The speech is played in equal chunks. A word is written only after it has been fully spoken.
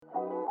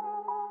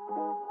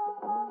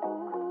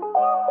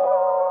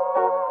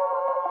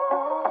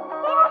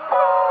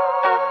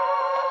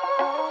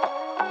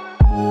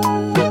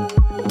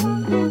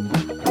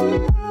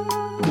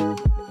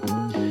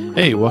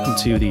Hey, welcome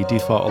to the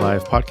Default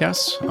Alive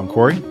podcast. I'm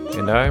Corey.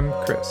 And I'm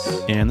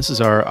Chris. And this is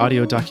our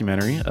audio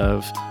documentary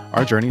of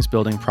our journeys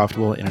building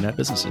profitable internet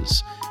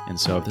businesses. And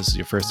so if this is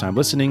your first time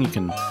listening, you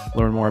can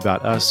learn more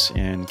about us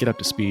and get up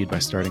to speed by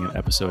starting at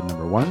episode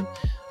number 1.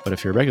 But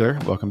if you're a regular,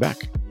 welcome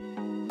back.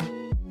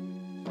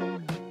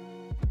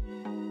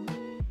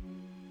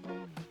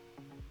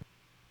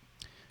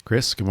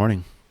 Chris, good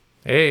morning.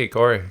 Hey,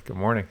 Corey. Good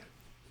morning.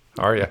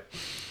 How are you?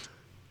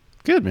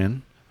 Good,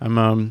 man.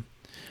 I'm,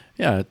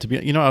 I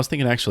was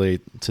thinking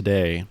actually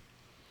today,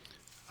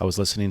 I was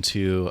listening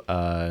to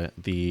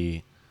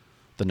the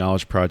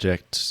Knowledge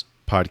Project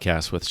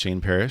podcast with Shane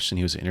Parrish, and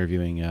he was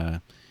interviewing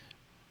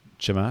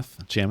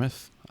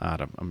Chamath.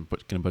 I'm going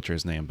to butcher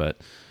his name, but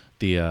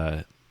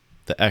the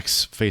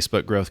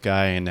ex-Facebook growth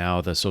guy and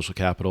now the social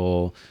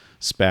capital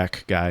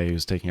SPAC guy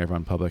who's taking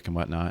everyone public and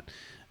whatnot.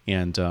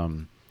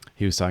 And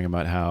he was talking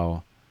about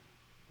how,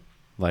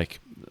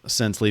 like,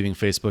 since leaving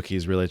Facebook,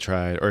 he's really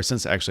tried, or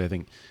since actually I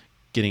think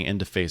getting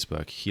into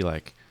Facebook, he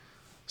like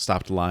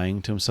stopped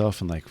lying to himself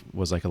and like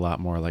was like a lot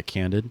more like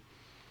candid.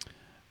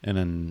 And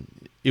then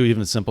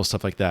even simple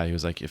stuff like that, he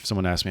was like, if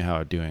someone asked me how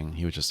I'm doing,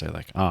 he would just say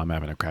like, "Oh, I'm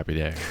having a crappy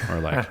day,"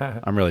 or like,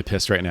 "I'm really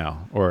pissed right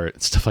now," or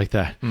stuff like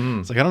that.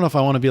 It's like, I don't know if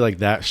I want to be like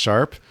that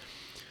sharp,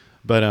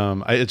 but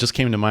it just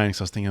came to mind because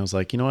I was thinking, I was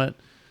like, you know what,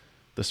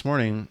 this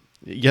morning,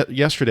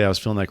 yesterday I was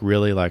feeling like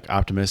really like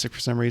optimistic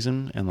for some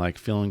reason and like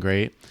feeling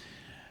great.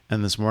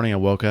 And this morning I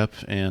woke up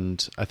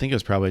and I think it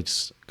was probably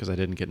just because I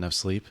didn't get enough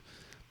sleep,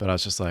 but I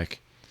was just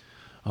like,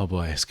 oh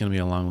boy, it's going to be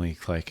a long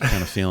week, like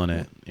kind of feeling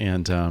it.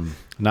 And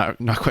not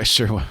quite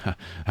sure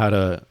how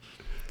to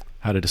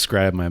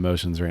describe my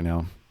emotions right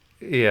now.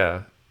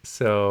 Yeah.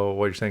 So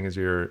what you're saying is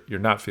you're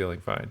not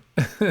feeling fine.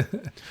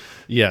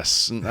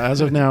 Yes.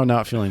 As of now,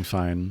 not feeling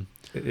fine.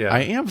 Yeah. I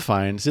am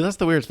fine. See, that's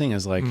the weird thing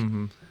is like,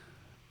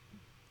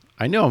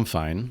 I know I'm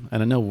fine,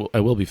 and I know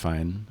I will be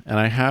fine, and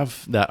I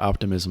have that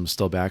optimism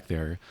still back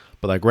there.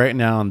 But like right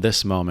now in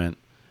this moment,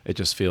 it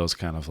just feels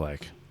kind of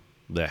like,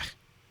 bleh.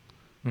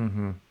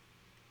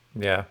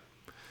 Yeah.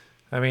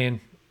 I mean,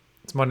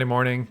 it's Monday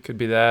morning. Could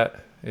be that.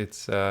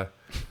 It's.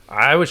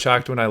 I was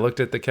shocked when I looked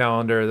at the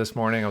calendar this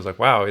morning. I was like,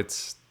 wow,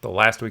 it's the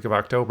last week of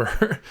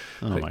October.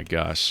 Oh my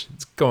gosh.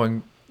 It's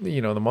going.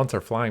 The months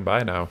are flying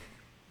by now.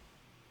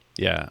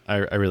 Yeah,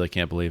 I really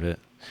can't believe it.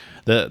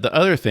 The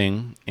other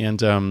thing, and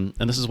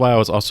this is why I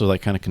was also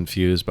like kind of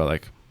confused by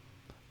like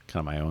kind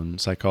of my own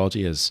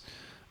psychology is,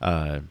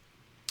 I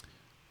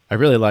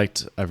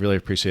really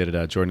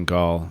appreciated Jordan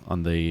Gall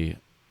on the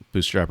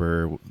Bootstrap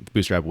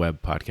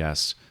Web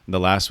podcast. And the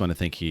last one, I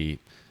think maybe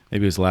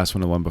it was the last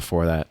one, the one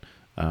before that,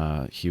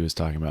 he was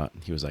talking about,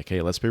 he was like,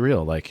 hey, let's be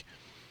real. Like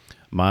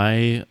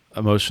my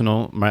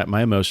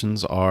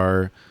emotions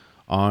are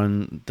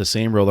on the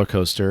same roller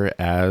coaster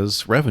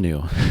as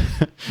revenue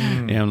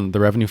and the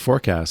revenue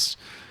forecast.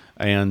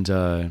 And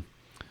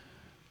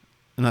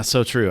that's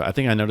so true. I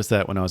think I noticed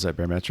that when I was at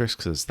Baremetrics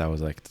because that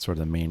was like sort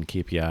of the main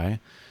KPI.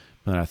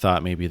 But I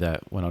thought maybe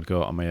that when I'd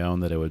go on my own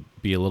that it would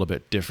be a little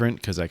bit different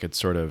because I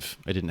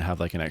didn't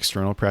have like an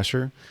external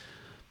pressure.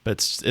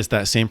 But it's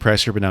that same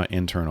pressure, but now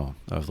internal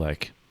of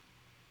like,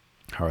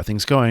 how are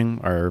things going?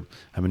 Or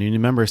how many new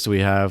members do we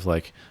have?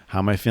 Like, how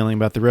am I feeling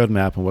about the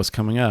roadmap and what's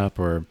coming up?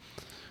 Or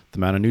the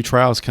amount of new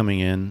trials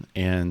coming in,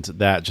 and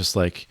that just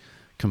like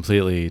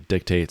completely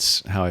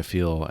dictates how I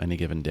feel any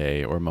given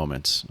day or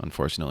moment,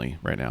 unfortunately,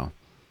 right now.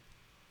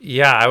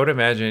 Yeah, I would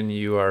imagine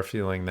you are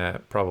feeling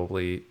that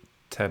probably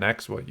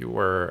 10x what you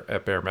were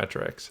at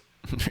Baremetrics.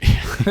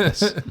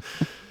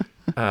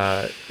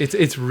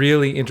 It's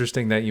really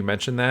interesting that you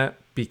mentioned that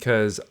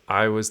because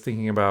I was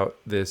thinking about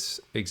this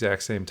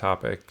exact same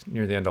topic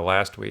near the end of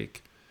last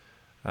week.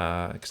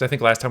 Because I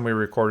think last time we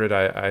recorded,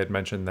 I had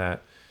mentioned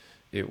that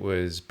it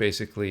was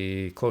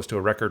basically close to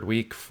a record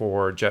week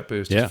for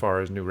JetBoost as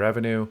far as new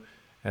revenue.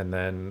 And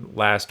then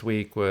last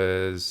week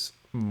was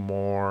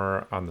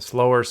more on the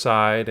slower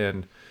side.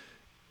 And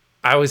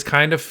I was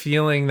kind of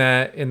feeling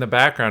that in the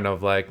background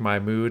of like my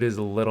mood is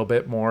a little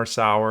bit more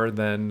sour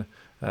than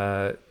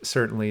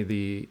certainly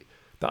the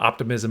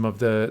optimism of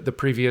the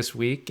previous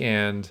week.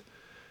 And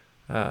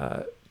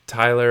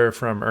Tyler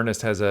from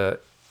Earnest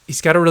he's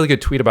got a really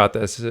good tweet about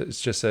this. It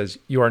just says,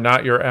 "You are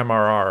not your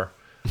MRR."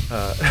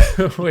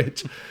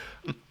 Which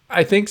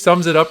I think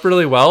sums it up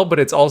really well, but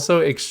it's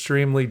also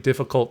extremely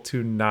difficult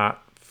to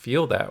not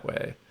feel that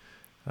way.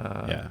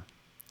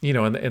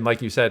 And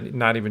like you said,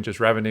 not even just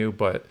revenue,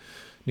 but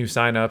new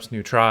signups,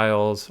 new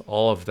trials,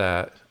 all of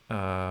that,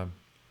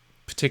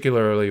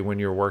 particularly when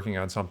you're working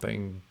on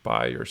something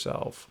by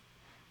yourself.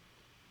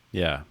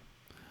 Yeah.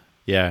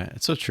 Yeah,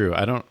 it's so true.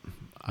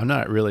 I'm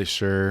not really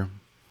sure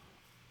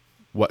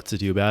what to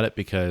do about it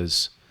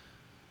because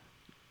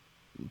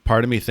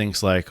part of me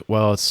thinks like,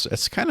 well,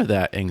 it's kind of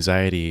that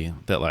anxiety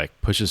that like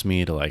pushes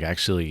me to like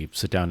actually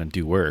sit down and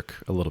do work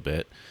a little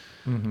bit.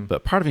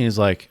 But part of me is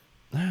like,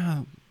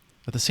 at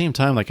the same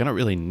time, like I don't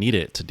really need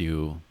it to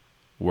do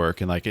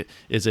work. And like,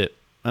 I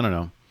don't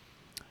know,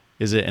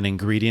 is it an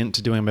ingredient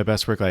to doing my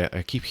best work?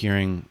 I keep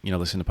hearing,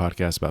 listening to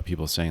podcasts about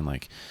people saying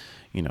like,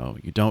 you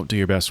don't do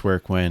your best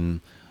work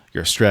when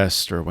you're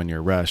stressed or when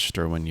you're rushed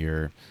or when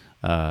you're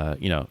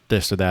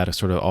this or that is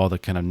sort of all the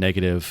kind of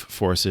negative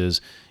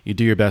forces. You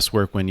do your best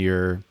work when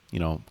you're,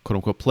 quote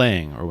unquote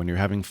playing, or when you're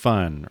having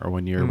fun, or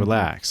when you're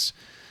relaxed.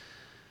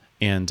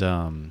 And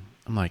I'm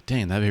like,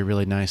 dang, that'd be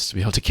really nice to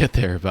be able to get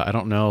there, but I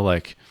don't know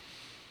like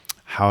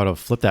how to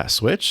flip that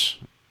switch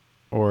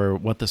or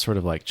what the sort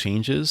of like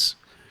changes.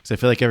 Because I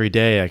feel like every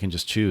day I can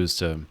just choose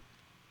to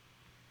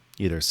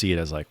either see it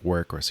as like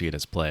work or see it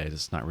as play.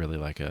 It's not really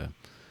like I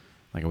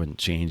wouldn't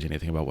change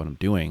anything about what I'm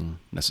doing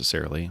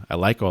necessarily. I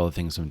like all the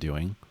things I'm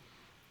doing,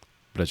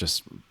 but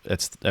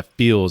it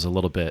feels a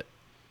little bit,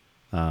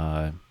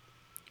 like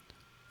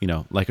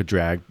a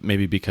drag,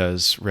 maybe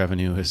because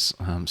revenue is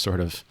sort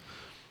of,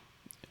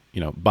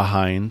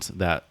 behind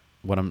that,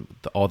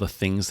 all the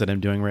things that I'm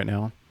doing right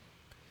now.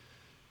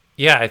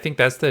 Yeah, I think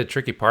that's the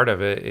tricky part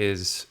of it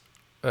is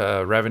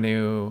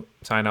revenue,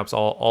 signups,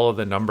 all of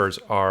the numbers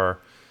are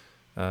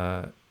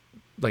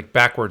like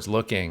backwards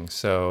looking.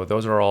 So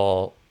those are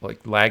all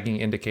like lagging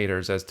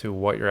indicators as to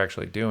what you're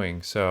actually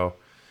doing. So,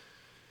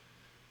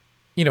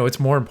 it's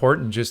more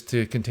important just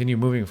to continue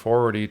moving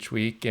forward each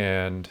week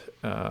and,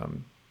 like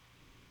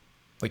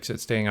I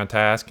said, staying on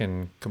task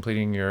and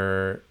completing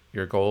your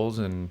goals,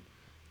 and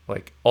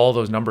like all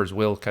those numbers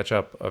will catch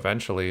up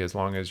eventually as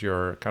long as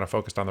you're kind of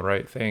focused on the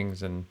right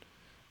things and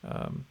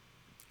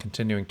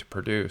continuing to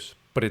produce.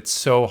 But it's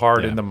so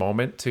hard in the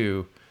moment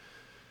to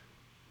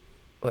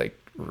like,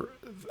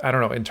 I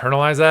don't know,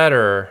 internalize that,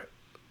 or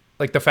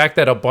like the fact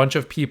that a bunch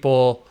of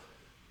people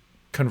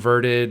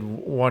converted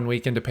 1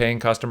 week into paying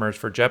customers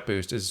for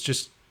JetBoost is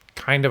just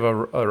kind of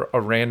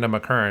a random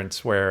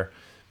occurrence where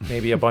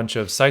maybe a bunch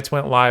of sites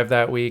went live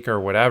that week or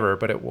whatever,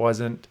 but it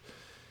wasn't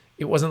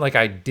like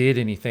I did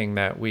anything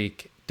that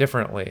week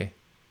differently.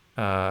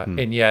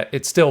 And yet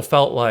it still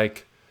felt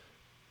like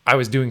I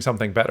was doing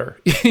something better,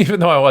 even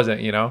though I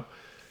wasn't,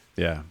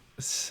 Yeah.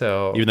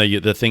 So even though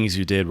the things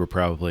you did were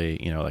probably,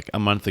 like a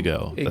month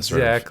ago, that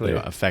exactly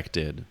sort of,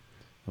 affected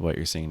what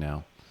you're seeing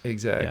now.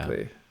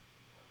 Exactly.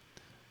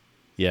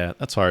 Yeah,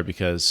 that's hard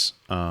because,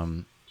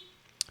 again,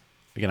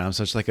 I'm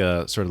such like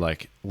a sort of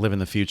like live in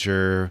the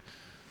future,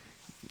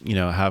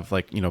 have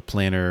like,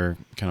 planner,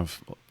 kind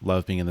of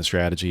love being in the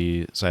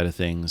strategy side of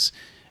things.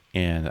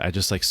 And I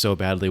just like so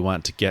badly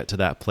want to get to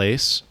that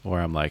place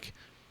where I'm like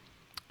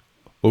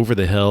over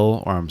the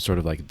hill, or I'm sort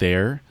of like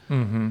there.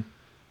 Mm-hmm.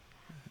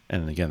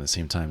 And again, at the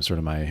same time, sort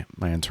of my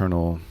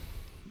internal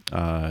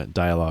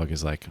dialogue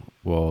is like,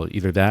 well,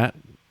 either that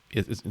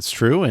it's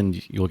true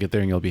and you'll get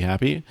there and you'll be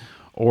happy,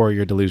 or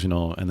you're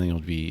delusional and then you'll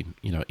be,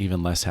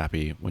 even less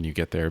happy when you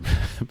get there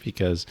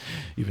because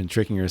you've been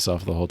tricking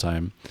yourself the whole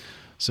time.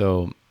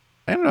 So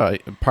I don't know.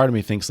 Part of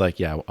me thinks like,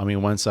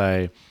 once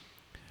I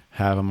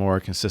have a more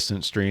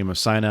consistent stream of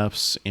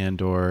signups and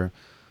or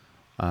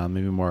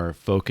maybe more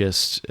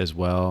focused as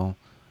well,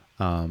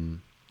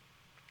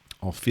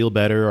 I'll feel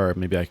better, or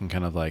maybe I can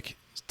kind of like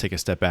take a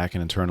step back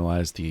and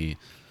internalize the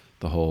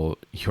whole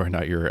 "you are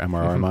not your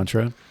MRR"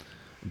 mantra.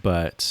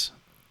 But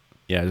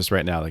yeah, just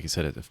right now, like you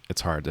said,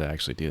 it's hard to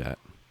actually do that.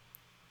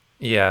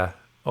 Yeah.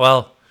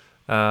 Well,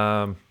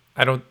 I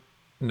don't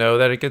know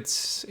that it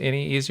gets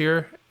any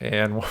easier.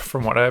 And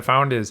from what I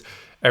found is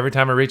every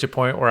time I reach a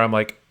point where I'm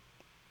like,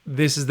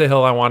 this is the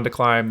hill I wanted to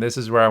climb, this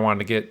is where I wanted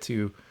to get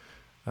to,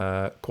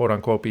 quote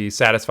unquote, be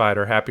satisfied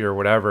or happy or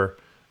whatever.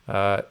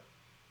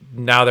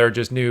 Now there are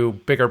just new,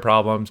 bigger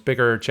problems,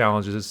 bigger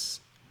challenges,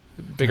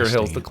 bigger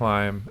hills to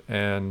climb,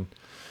 and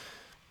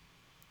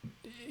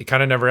it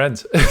kind of never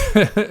ends.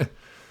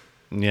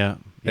 Yeah.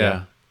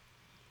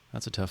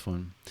 That's a tough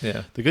one.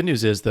 Yeah. The good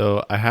news is,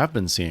 though, I have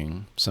been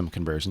seeing some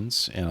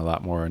conversions and a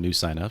lot more new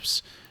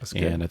signups. That's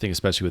good. And I think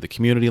especially with the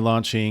community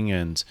launching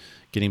and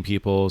getting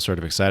people sort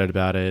of excited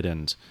about it,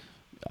 and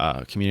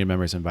community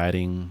members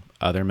inviting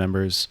other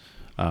members,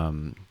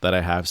 that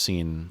I have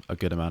seen a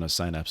good amount of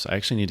signups. I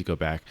actually need to go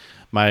back.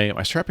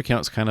 My Stripe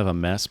account is kind of a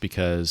mess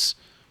because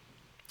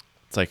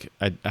it's like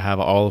I have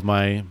all of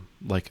my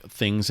like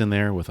things in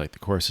there with like the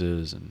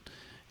courses and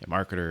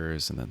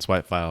marketers and then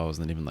swipe files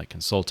and then even like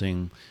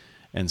consulting.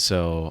 And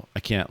so I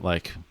can't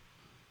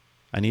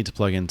I need to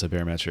plug into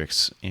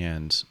Barometrics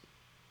and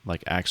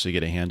like actually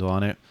get a handle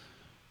on it.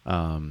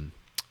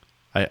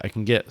 I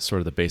can get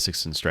sort of the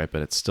basics in Stripe,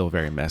 but it's still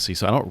very messy.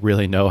 So I don't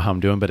really know how I'm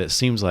doing, but it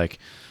seems like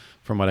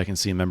from what I can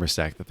see in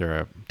MemberStack that there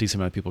are a decent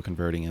amount of people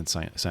converting and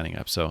signing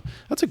up. So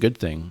that's a good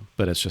thing,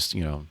 but it's just,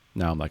 now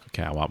I'm like,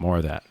 okay, I want more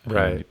of that.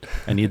 Right.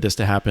 I need this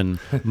to happen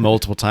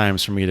multiple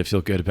times for me to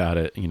feel good about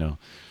it,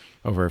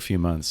 over a few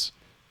months.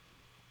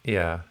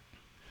 Yeah.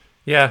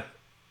 Yeah.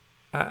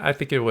 I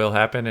think it will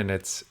happen. And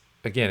it's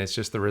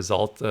just the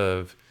result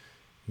of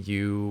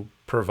you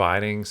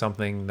providing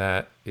something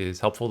that is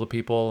helpful to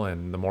people.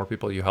 And the more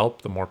people you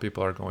help, the more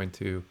people are going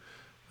to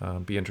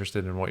be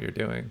interested in what you're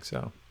doing.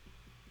 So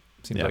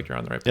it seems like you're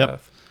on the right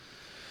path.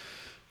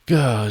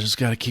 I just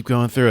got to keep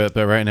going through it.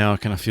 But right now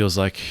it kind of feels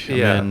like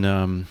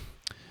I'm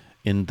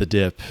in the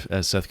dip,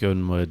 as Seth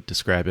Godin would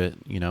describe it,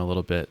 a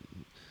little bit,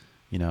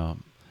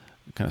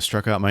 kind of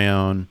struck out my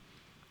own.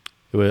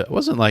 It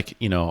wasn't like,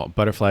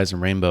 butterflies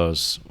and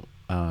rainbows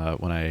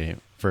when I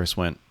first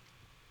went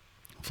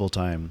full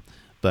time,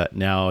 but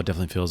now it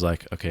definitely feels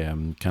like, okay,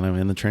 I'm kind of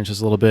in the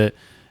trenches a little bit,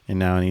 and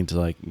now I need to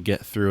like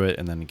get through it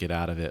and then get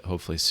out of it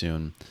hopefully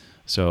soon.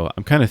 So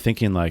I'm kind of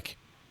thinking like,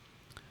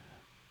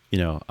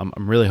 I'm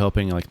really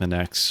hoping like the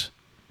next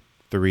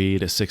 3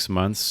 to 6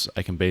 months,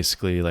 I can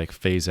basically like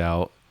phase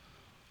out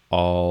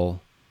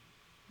all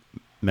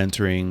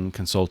mentoring,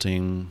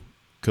 consulting,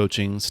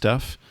 coaching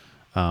stuff,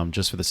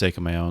 just for the sake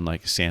of my own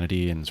like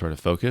sanity and sort of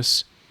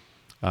focus.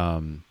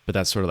 But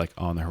that's sort of like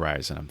on the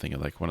horizon. I'm thinking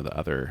like one of the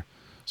other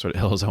sort of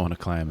hills I want to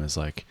climb is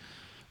like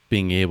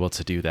being able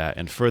to do that.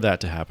 And for that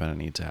to happen, I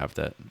need to have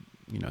that,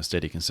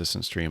 steady,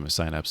 consistent stream of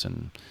signups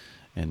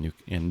and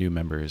new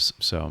members.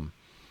 So,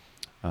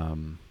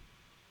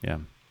 yeah.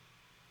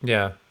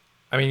 Yeah.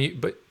 I mean,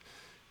 but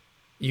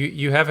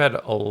you have had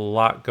a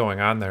lot going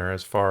on there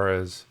as far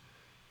as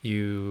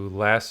you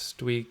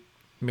last week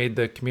made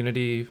the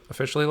community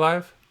officially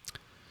live.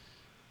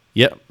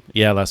 Yep.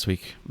 Yeah. Last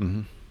week.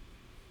 Mm-hmm.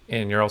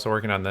 And you're also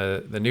working on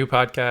the new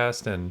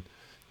podcast and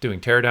doing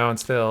teardown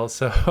still.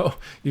 So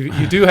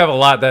you do have a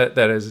lot that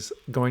is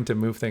going to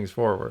move things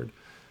forward.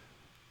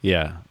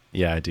 Yeah.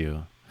 Yeah, I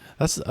do.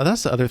 That's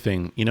the other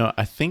thing.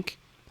 I think,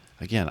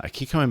 again, I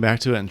keep coming back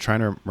to it and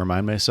trying to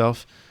remind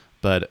myself,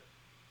 but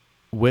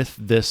with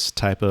this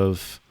type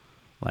of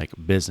like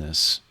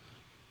business,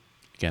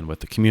 again, with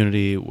the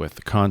community, with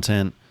the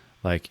content,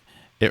 like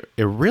it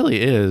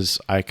really is,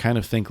 I kind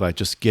of think like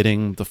just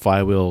getting the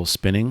flywheel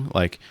spinning.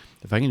 Like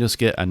if I can just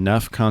get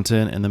enough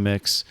content in the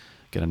mix,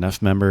 get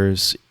enough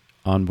members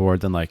on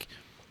board, then like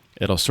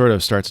it'll sort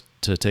of start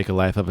to take a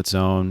life of its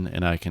own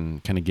and I can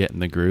kind of get in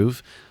the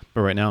groove.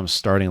 But right now I'm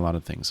starting a lot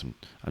of things.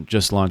 I'm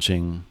just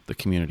launching the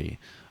community.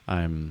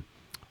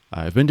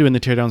 I've been doing the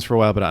teardowns for a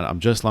while, but I'm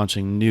just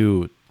launching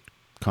new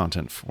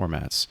content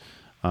formats.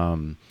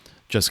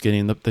 Just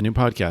getting the new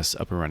podcast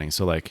up and running.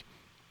 So like,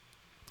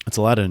 it's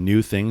a lot of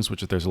new things,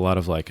 which there's a lot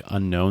of like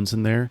unknowns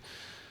in there.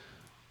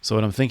 So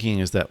what I'm thinking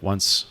is that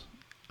once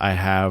I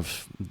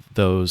have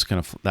those kind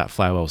of that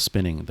flywheel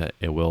spinning, that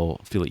it will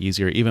feel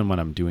easier, even when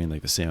I'm doing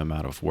like the same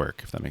amount of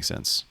work, if that makes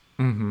sense.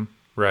 Mm-hmm.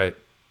 Right.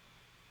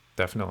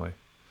 Definitely.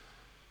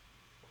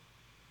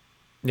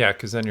 Yeah.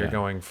 Cause then you're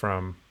going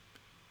from,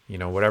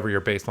 whatever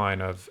your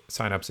baseline of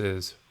signups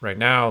is right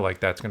now, like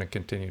that's going to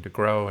continue to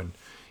grow. And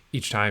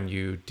each time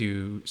you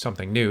do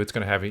something new, it's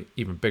going to have an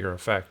even bigger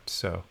effect.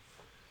 So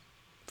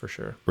for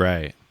sure.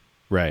 Right.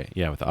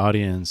 Yeah. With the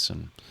audience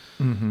and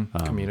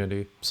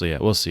community. So yeah,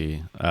 we'll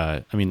see.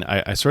 I mean,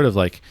 I sort of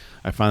like,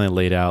 I finally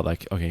laid out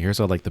like, okay, here's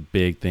all like the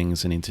big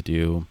things I need to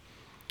do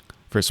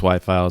for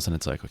Swipe Files. And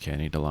it's like, okay, I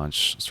need to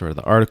launch sort of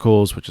the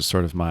articles, which is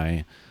sort of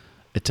my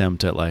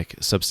attempt at like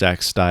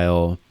Substack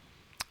style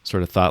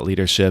sort of thought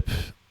leadership,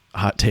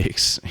 hot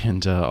takes,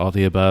 and all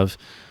the above.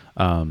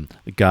 The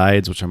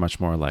guides, which are much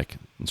more like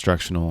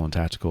instructional and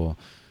tactical,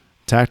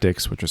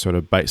 tactics, which are sort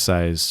of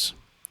bite-sized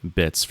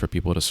bits for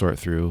people to sort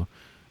through,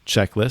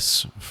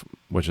 checklists,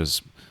 which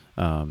is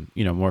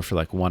more for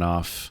like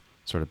one-off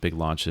sort of big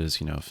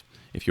launches.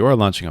 If you're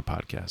launching a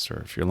podcast,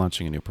 or if you're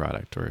launching a new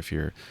product, or if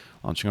you're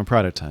launching a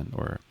product hunt,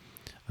 or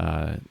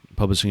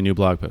publishing a new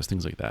blog post,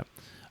 things like that.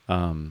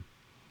 I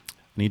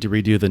need to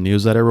redo the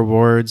newsletter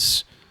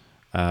rewards.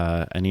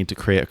 I need to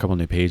create a couple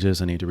new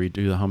pages. I need to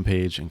redo the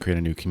homepage and create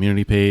a new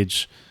community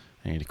page.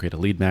 I need to create a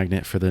lead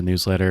magnet for the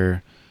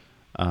newsletter.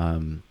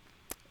 And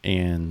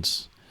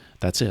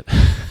that's it.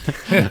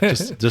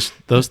 just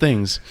those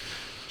things.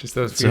 Just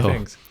those few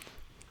things.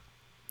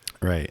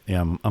 Right.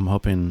 Yeah. I'm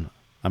hoping,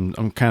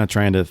 I'm kind of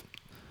trying to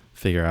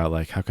figure out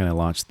like, how can I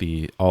launch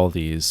all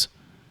these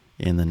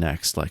in the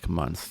next like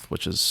month,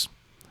 which is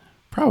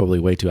probably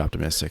way too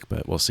optimistic,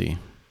 but we'll see.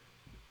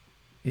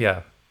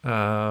 Yeah.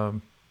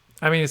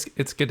 I mean,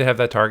 it's good to have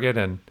that target,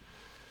 and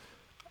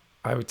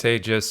I would say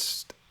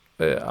just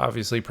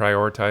obviously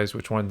prioritize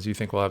which ones you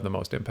think will have the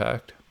most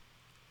impact.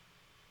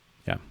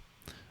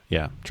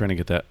 Yeah. Trying to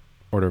get that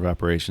order of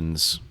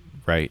operations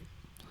right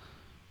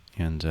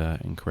and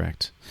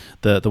correct.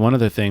 The one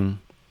other thing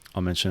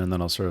I'll mention, and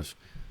then I'll sort of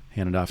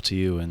hand it off to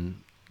you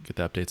and get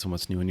the updates on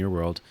what's new in your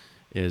world,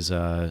 is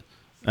an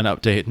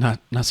update,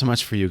 not so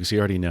much for you because you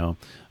already know,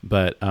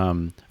 but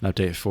an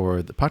update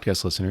for the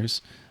podcast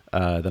listeners.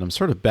 That I'm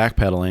sort of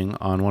backpedaling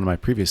on one of my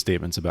previous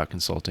statements about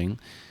consulting,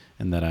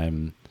 and that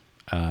I'm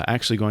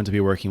actually going to be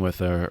working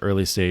with an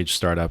early stage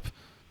startup,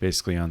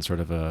 basically on sort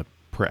of a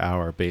per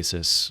hour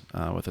basis,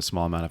 with a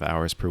small amount of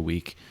hours per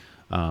week,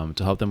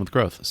 to help them with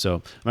growth.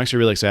 So I'm actually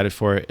really excited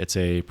for it. It's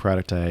a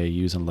product I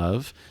use and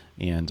love,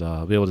 and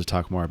I'll be able to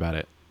talk more about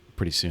it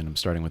pretty soon. I'm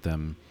starting with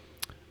them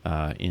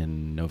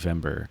in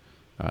November,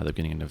 the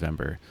beginning of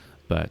November.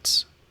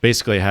 But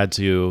basically I had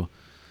to,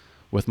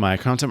 with my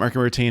content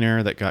marketing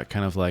retainer that got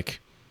kind of like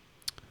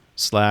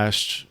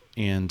slashed,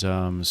 and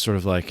sort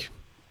of like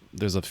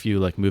there's a few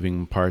like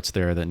moving parts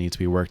there that need to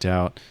be worked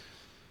out.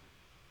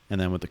 And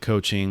then with the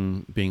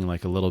coaching being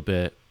like a little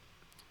bit,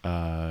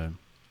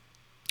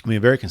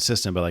 very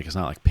consistent, but like it's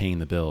not like paying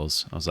the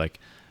bills. I was like,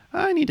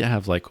 I need to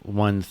have like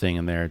one thing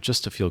in there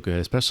just to feel good,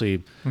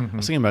 especially I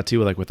was thinking about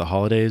too, like with the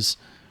holidays,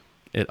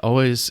 it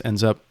always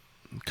ends up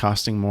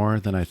costing more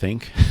than I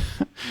think.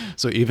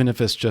 So even if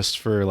it's just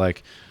for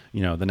like,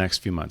 the next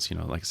few months,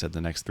 like I said,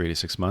 the next 3 to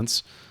 6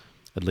 months,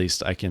 at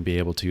least I can be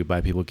able to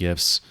buy people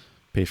gifts,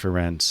 pay for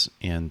rent,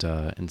 and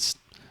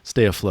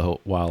stay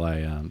afloat while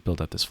I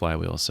build up this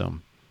flywheel. So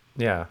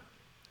yeah,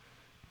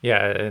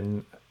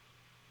 and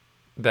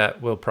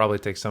that will probably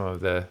take some of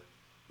the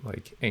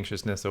like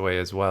anxiousness away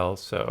as well,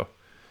 so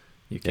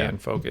you can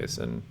focus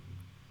and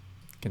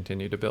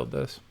continue to build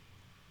this.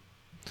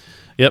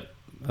 Yep,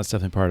 that's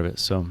definitely part of it.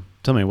 So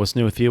tell me, what's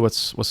new with you?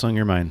 What's on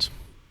your mind?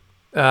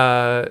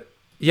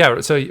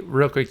 Yeah, so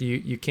real quick,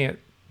 you can't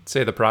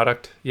say the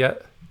product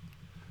yet?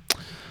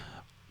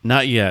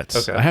 Not yet.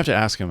 Okay. I have to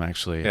ask him,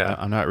 actually. Yeah.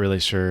 I'm not really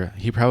sure.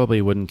 He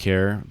probably wouldn't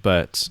care,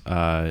 but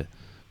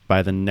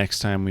by the next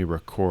time we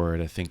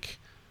record, I think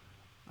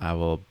I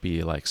will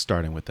be like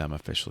starting with them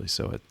officially.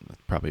 So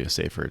it's probably a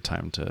safer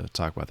time to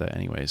talk about that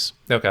anyways.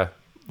 Okay.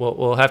 Well,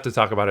 we'll have to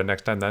talk about it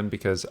next time then,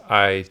 because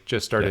I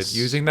just started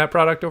using that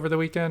product over the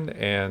weekend,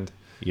 and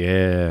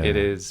it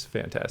is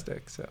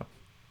fantastic. So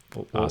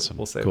awesome.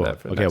 We'll save that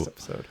for the next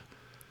episode.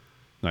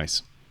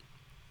 Nice.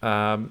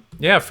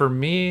 Yeah, for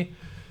me,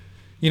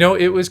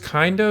 it was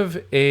kind of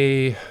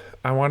I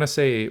want to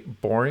say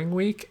boring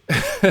week.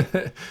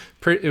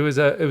 It was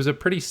a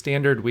pretty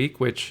standard week,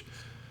 which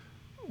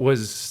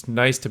was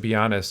nice, to be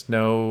honest.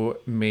 No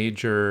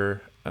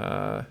major,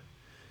 red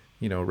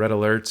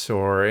alerts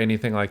or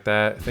anything like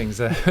that, things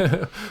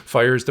that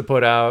fires to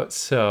put out.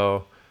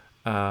 So,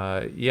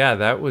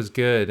 that was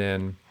good.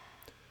 And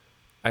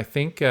I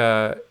think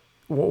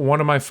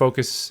one of my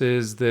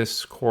focuses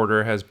this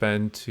quarter has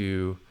been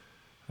to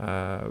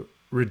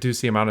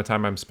reduce the amount of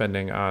time I'm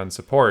spending on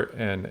support.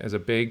 And as a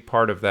big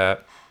part of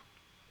that,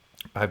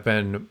 I've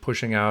been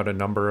pushing out a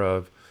number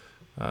of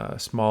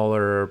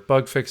smaller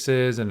bug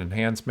fixes and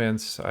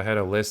enhancements. I had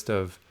a list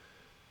of,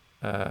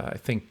 I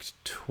think,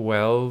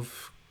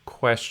 12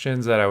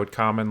 questions that I would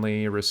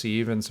commonly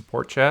receive in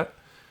support chat.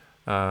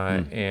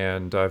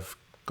 And I've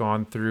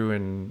gone through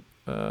and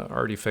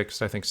already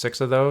fixed, I think,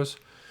 6 of those.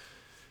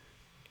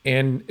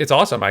 And it's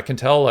awesome. I can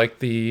tell like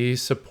the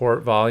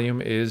support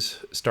volume is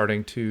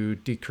starting to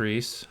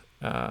decrease.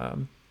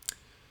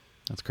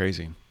 That's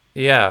crazy.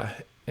 Yeah.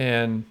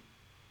 And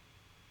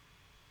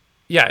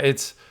yeah,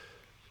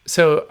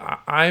 so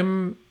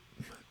I'm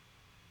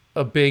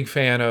a big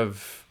fan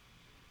of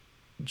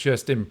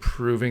just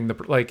improving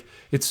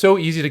it's so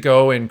easy to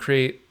go and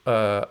create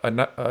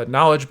a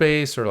knowledge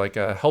base or like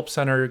a help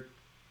center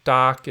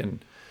doc.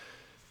 And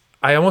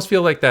I almost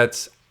feel like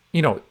that's,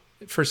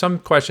 for some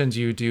questions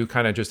you do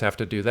kind of just have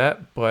to do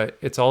that, but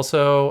it's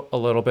also a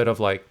little bit of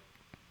like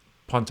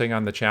punting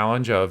on the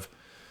challenge of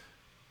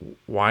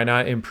why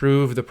not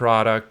improve the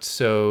product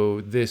so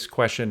this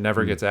question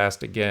never gets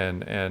asked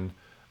again. And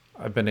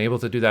I've been able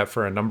to do that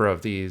for a number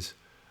of these,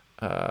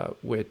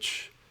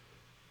 which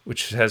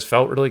has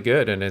felt really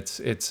good. And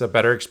it's a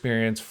better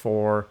experience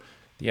for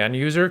the end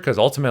user, because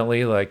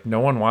ultimately, like, no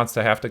one wants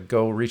to have to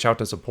go reach out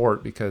to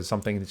support because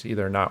something's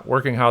either not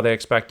working how they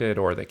expected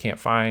or they can't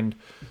find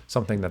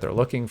something that they're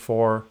looking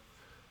for.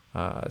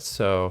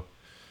 So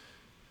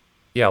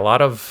yeah, a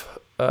lot of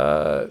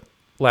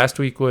last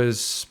week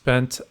was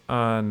spent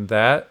on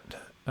that.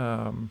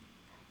 I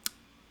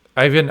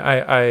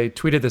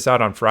tweeted this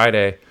out on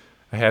Friday.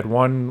 I had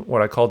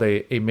what I called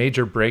a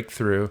major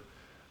breakthrough,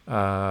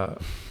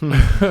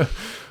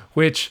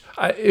 which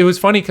it was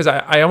funny because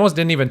I almost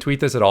didn't even tweet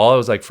this at all. It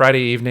was like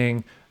Friday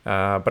evening,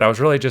 but I was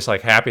really just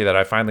like happy that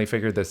I finally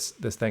figured this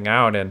thing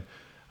out. And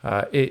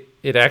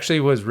it actually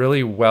was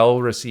really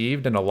well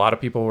received, and a lot of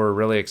people were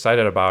really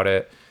excited about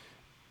it.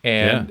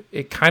 And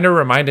it kind of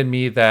reminded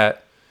me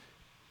that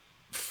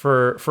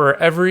for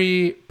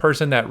every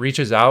person that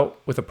reaches out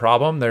with a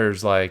problem,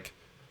 there's like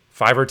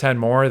 5 or 10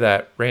 more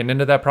that ran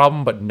into that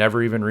problem but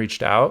never even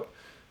reached out.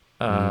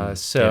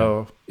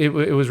 It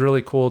was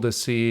really cool to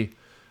see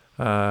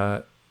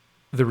the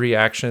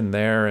reaction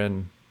there.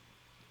 And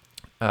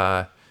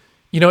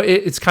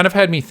it's kind of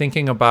had me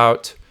thinking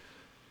about,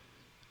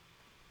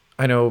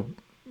 I know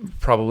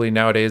probably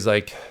nowadays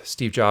like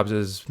Steve Jobs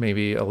is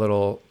maybe a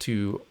little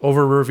too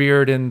over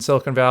revered in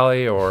Silicon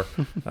Valley, or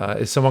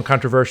is somewhat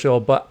controversial,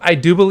 but I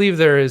do believe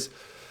there is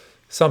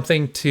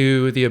something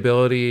to the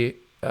ability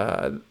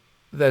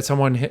that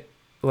someone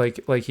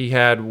like he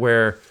had,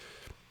 where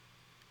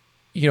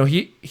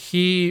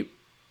he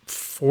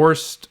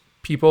forced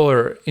people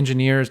or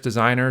engineers,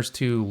 designers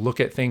to look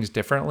at things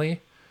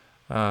differently,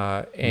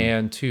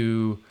 and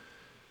to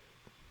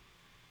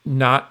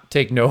not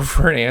take no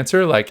for an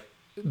answer. Like,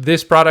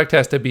 this product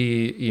has to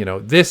be,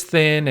 this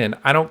thin, and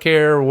I don't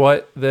care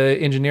what the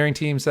engineering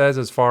team says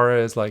as far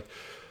as like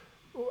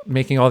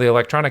making all the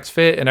electronics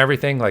fit and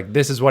everything. Like,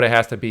 this is what it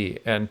has to be.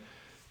 And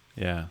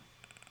yeah,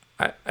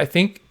 I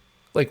think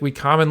like we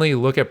commonly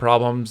look at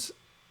problems,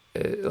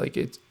 like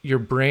your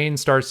brain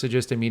starts to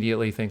just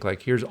immediately think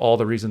like, here's all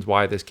the reasons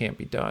why this can't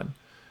be done.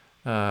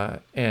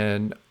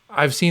 And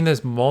I've seen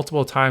this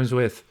multiple times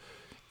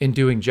in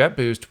doing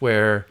JetBoost,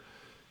 where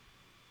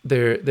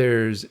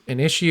there's an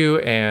issue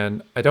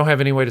and I don't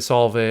have any way to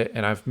solve it,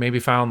 and I've maybe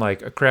found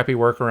like a crappy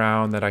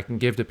workaround that I can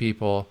give to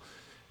people,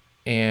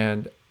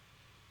 and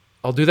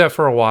I'll do that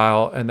for a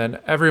while, and then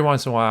every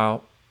once in a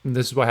while, and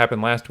this is what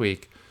happened last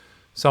week,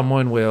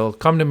 someone will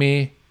come to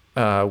me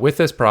with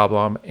this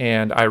problem,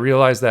 and I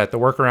realize that the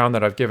workaround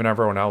that I've given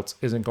everyone else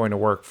isn't going to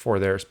work for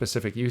their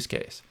specific use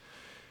case.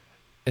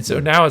 And so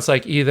now it's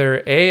like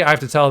either A, I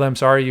have to tell them,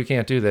 sorry, you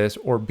can't do this,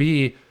 or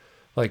B,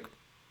 like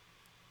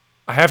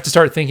I have to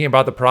start thinking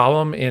about the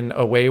problem in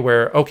a way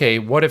where, okay,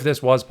 what if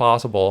this was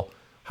possible?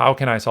 How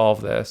can I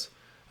solve this?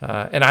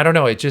 And I don't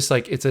know, it's just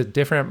like, it's a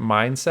different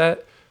mindset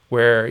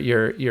where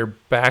your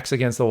back's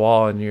against the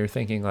wall and you're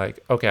thinking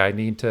like, okay, I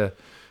need to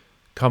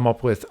come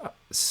up with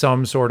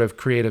some sort of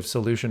creative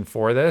solution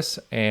for this.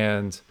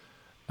 And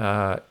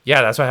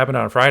that's what happened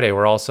on Friday,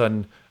 where all of a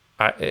sudden,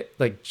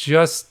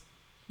 just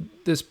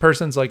this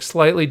person's like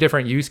slightly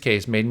different use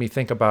case made me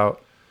think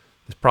about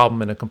this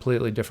problem in a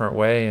completely different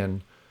way.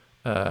 And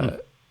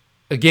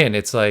again,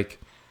 it's like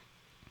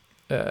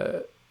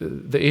the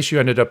issue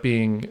ended up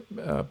being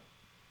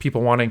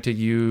people wanting to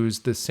use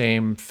the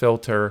same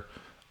filter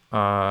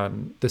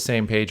on the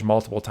same page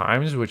multiple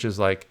times, which is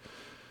like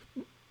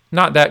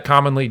not that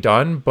commonly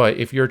done. But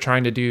if you're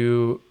trying to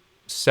do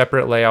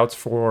separate layouts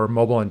for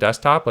mobile and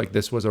desktop, like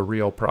this was a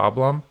real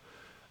problem.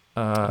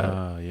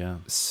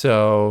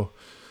 So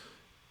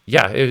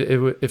yeah,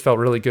 it felt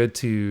really good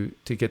to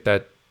get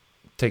that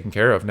taken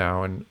care of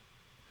now. And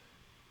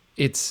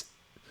it's,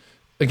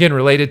 again,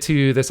 related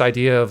to this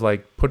idea of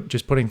like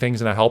putting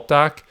things in a help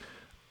doc.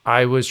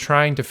 I was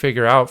trying to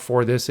figure out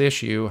for this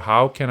issue,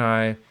 how can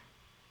I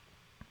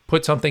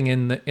put something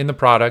in the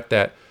product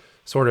that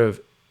sort of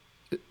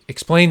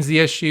explains the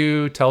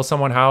issue, tells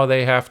someone how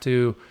they have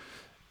to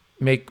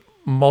make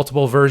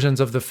multiple versions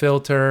of the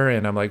filter.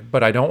 And I'm like,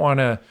 but I don't want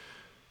to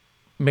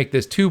make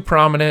this too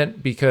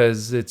prominent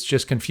because it's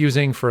just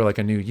confusing for like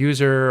a new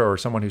user or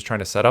someone who's trying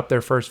to set up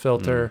their first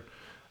filter.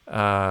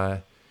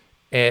 And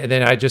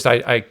then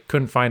I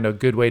couldn't find a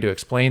good way to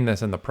explain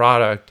this in the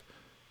product.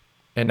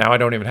 And now I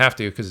don't even have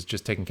to because it's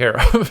just taken care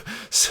of.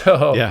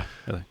 So yeah.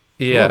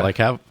 Yeah. Cool. Like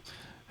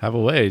have a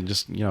way,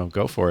 just,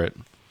 go for it.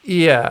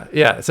 Yeah.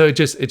 Yeah. So it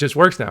just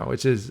works now,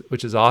 which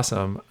is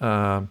awesome. So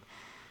I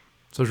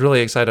was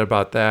really excited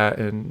about that.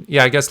 And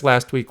yeah, I guess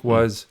last week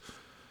was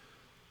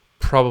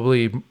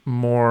probably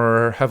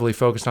more heavily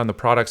focused on the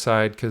product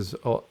side because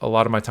a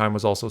lot of my time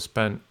was also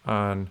spent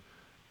on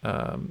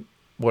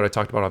what I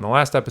talked about on the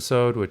last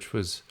episode, which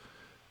was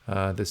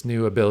this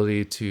new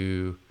ability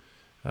to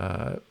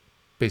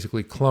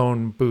basically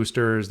clone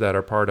boosters that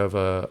are part of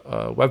a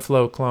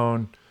Webflow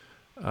clone,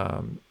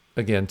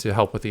 again, to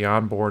help with the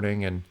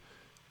onboarding. And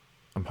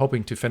I'm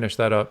hoping to finish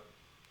that up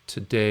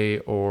today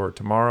or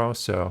tomorrow.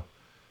 So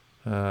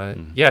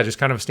just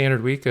kind of a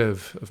standard week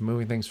of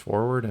moving things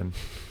forward. And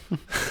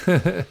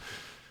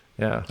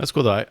yeah, that's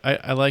cool though.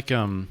 I like,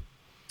 I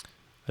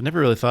never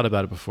really thought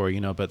about it before,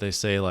 but they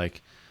say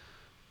like,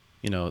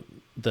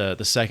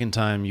 the second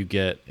time you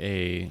get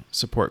a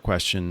support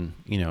question,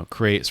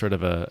 create sort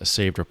of a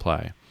saved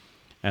reply.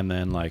 And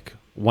then like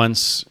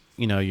once,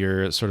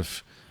 you're sort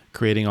of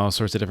creating all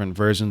sorts of different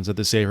versions of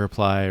the saved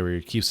reply, or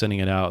you keep sending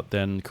it out,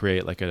 then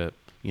create like a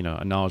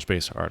knowledge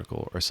base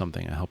article or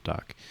something, a help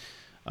doc.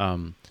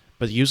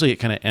 But usually it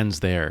kind of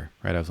ends there,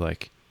 right? Of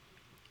like,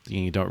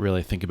 you don't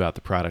really think about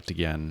the product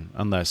again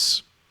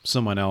unless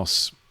someone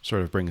else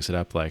sort of brings it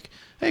up like,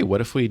 hey, what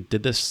if we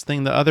did this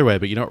thing the other way?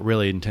 But you don't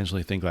really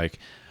intentionally think like,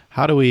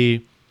 how do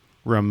we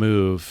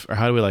remove, or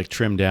how do we like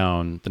trim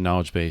down the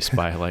knowledge base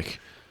by like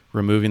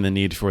removing the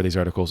need for these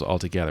articles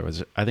altogether?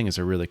 I think it's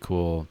a really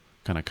cool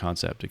kind of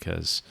concept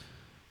because,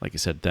 like you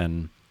said,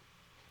 then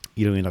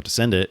you don't even have to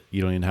send it.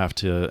 You don't even have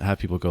to have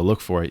people go look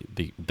for it.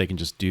 They can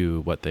just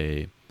do what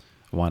they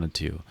wanted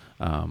to,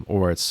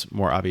 or it's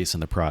more obvious in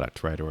the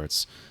product, right? Or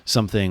it's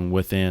something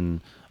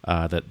within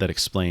that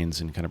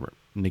explains and kind of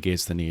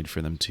negates the need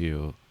for them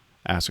to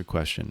ask a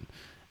question.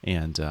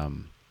 And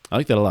I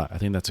like that a lot. I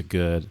think that's a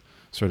good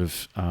sort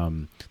of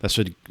that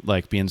should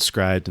like be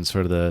inscribed in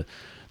sort of the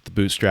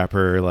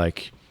bootstrapper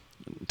like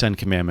 10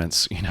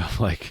 commandments,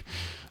 like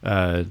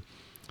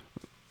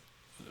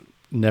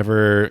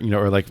never,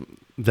 or like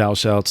thou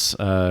shalt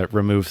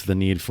remove the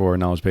need for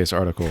knowledge base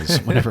articles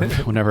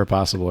whenever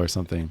possible or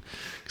something,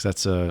 because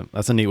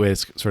that's a neat way to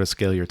sort of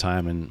scale your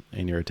time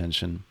and your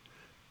attention.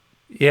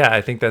 Yeah,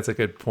 I think that's a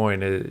good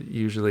point.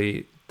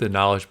 Usually the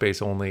knowledge base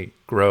only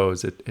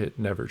grows; it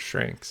never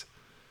shrinks.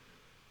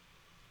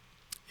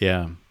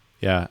 Yeah.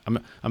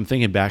 I'm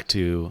thinking back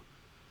to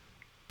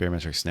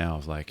Baremetrics now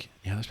of like,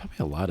 yeah, there's probably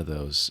a lot of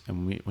those,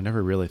 and we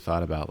never really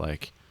thought about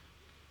like,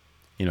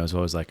 it's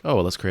always like, oh,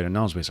 well, let's create a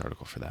knowledge base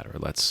article for that, or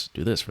let's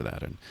do this for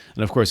that, and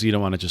of course you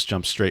don't want to just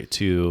jump straight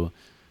to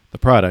the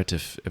product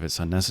if it's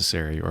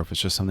unnecessary, or if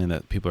it's just something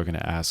that people are going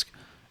to ask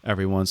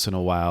every once in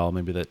a while,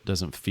 maybe that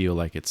doesn't feel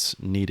like it's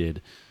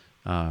needed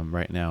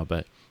right now.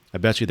 But I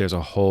bet you there's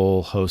a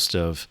whole host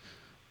of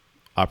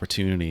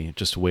opportunity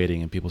just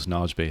waiting in people's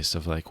knowledge base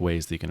of like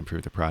ways that you can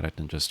improve the product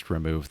and just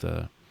remove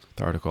the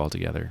article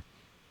altogether.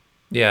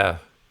 Yeah.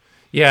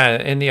 Yeah,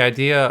 and the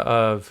idea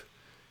of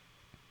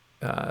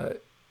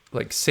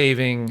like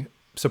saving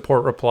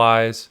support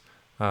replies.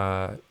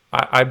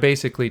 I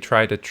basically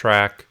try to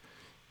track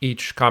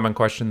each common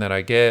question that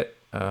I get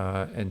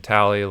and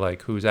tally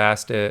like who's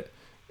asked it,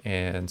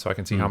 and so I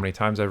can see how many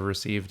times I've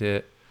received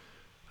it,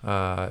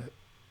 and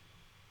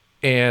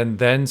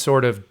then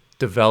sort of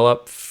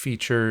develop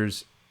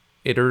features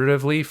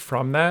iteratively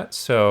from that.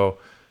 So,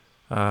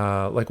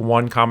 like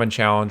one common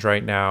challenge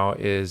right now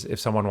is if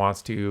someone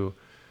wants to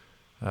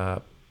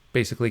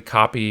basically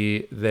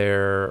copy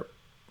their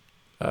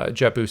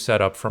JetBoost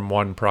setup from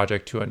one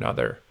project to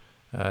another.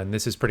 And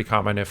this is pretty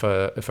common if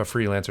a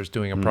freelancer is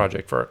doing a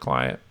project for a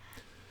client.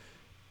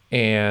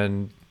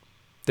 And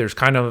there's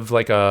kind of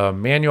like a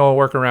manual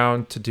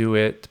workaround to do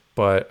it,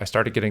 but I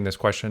started getting this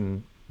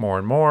question more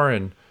and more.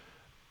 And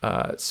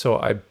so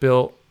I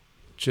built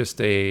just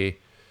a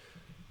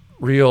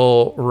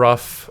real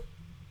rough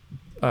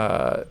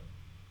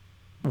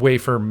way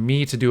for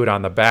me to do it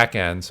on the back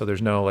end. So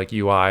there's no like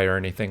UI or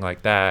anything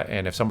like that.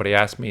 And if somebody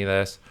asks me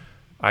this,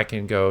 I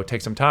can go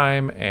take some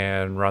time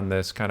and run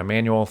this kind of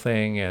manual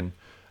thing, and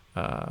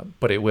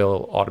but it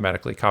will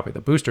automatically copy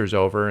the boosters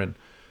over. And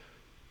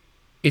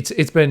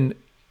it's been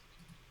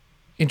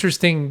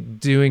interesting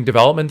doing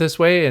development this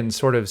way and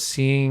sort of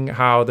seeing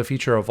how the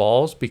feature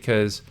evolves,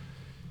 because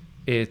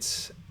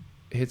it's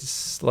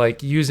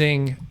like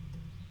using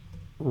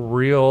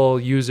real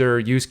user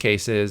use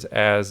cases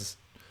as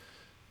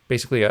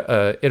basically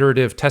a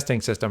iterative testing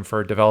system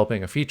for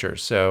developing a feature.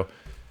 So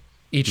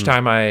each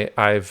time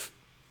I've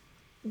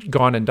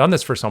gone and done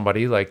this for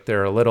somebody, like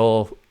there are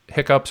little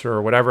hiccups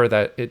or whatever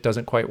that it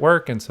doesn't quite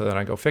work, and so then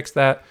I go fix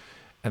that,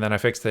 and then I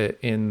fixed it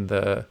in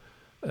the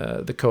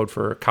code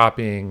for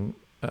copying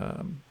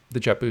the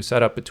JetBoost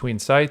setup between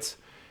sites,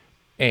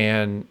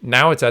 and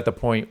now it's at the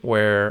point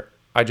where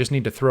I just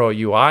need to throw a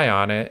UI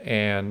on it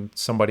and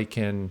somebody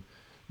can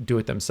do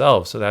it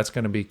themselves. So that's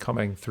going to be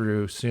coming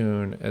through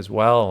soon as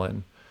well.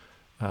 And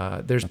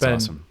there's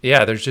awesome.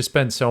 There's just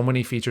been so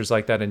many features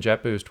like that in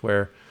JetBoost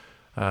where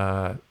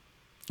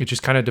it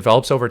just kind of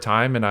develops over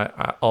time, and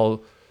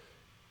I'll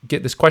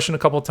get this question a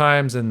couple of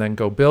times and then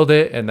go build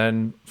it, and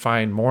then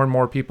find more and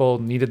more people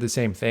needed the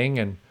same thing.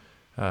 And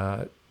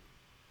to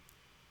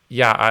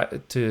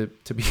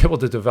be able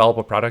to develop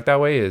a product that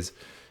way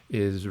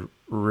is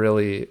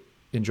really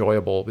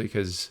enjoyable,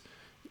 because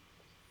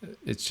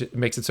it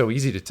makes it so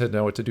easy to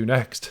know what to do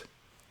next.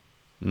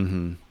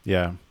 Mm-hmm.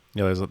 Yeah.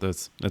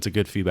 That's a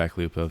good feedback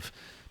loop of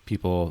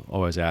people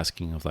always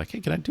asking of like, hey,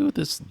 can I do it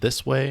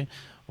this way,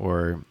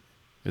 or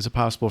is it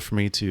possible for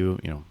me to,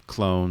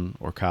 clone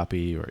or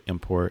copy or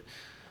import?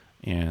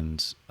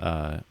 And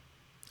then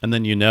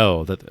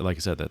that, like I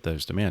said, that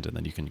there's demand, and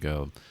then you can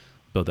go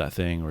build that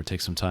thing or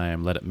take some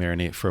time, let it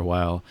marinate for a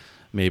while.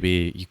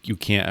 Maybe you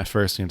can't at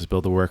first, you have to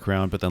build the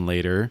workaround, but then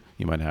later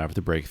you might have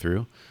the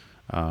breakthrough.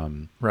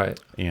 Right.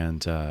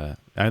 And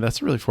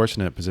that's a really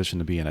fortunate position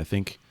to be in. I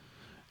think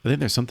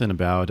there's something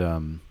about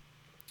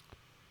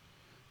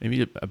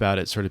maybe about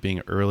it sort of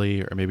being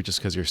early, or maybe just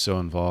because you're so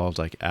involved,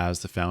 like as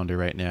the founder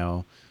right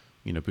now,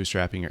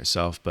 bootstrapping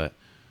yourself. But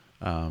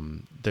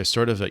there's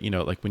sort of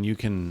like when you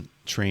can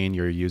train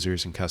your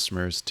users and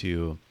customers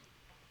to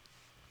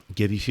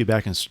give you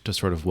feedback and to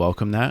sort of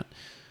welcome that.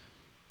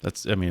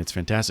 It's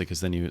fantastic,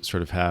 because then you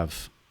sort of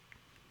have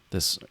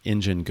this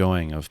engine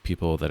going of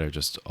people that are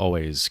just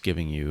always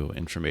giving you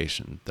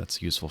information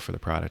that's useful for the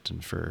product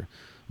and for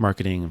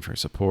marketing and for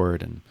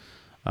support and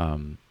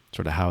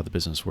sort of how the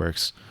business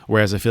works.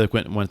 Whereas I feel like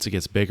once it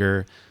gets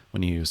bigger,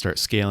 when you start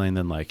scaling,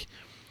 then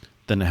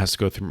it has to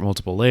go through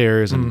multiple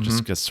layers and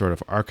just gets sort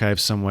of archived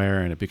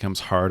somewhere, and it becomes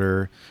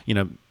harder,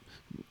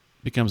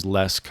 becomes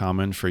less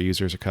common for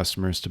users or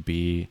customers to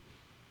be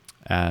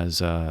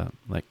as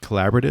like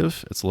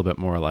collaborative. It's a little bit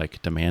more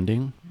like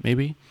demanding,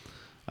 maybe.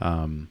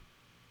 So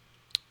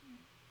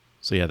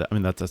yeah,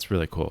 that's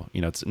really cool.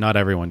 It's not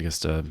everyone gets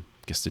to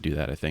do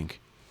that, I think.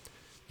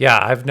 Yeah,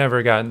 I've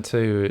never gotten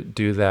to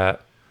do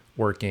that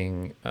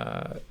working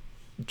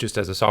just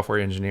as a software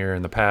engineer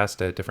in the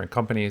past at different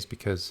companies,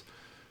 because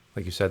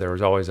like you said, there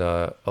was always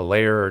a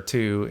layer or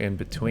two in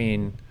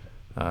between.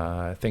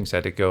 Things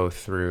had to go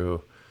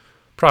through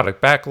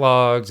product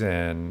backlogs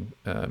and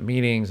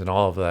meetings and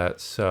all of that.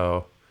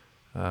 So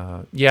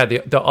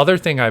the other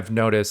thing I've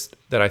noticed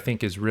that I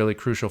think is really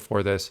crucial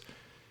for this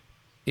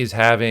is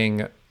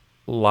having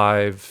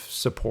live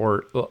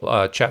support,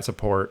 chat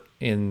support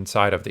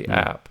inside of the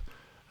app.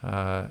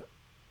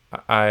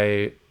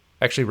 I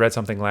actually read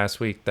something last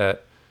week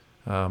that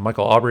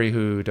Michael Aubrey,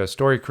 who does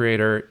Story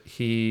Creator,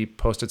 he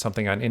posted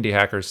something on Indie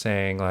Hackers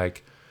saying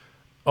like,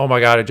 oh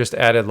my God, I just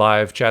added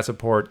live chat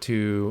support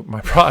to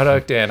my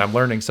product and I'm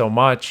learning so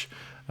much.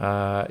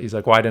 He's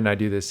like, why didn't I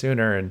do this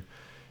sooner? And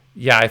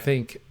yeah, I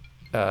think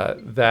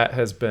that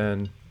has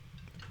been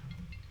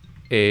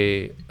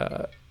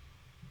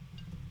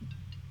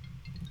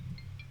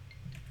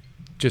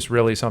just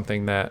really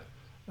something that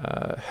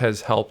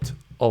has helped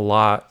a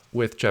lot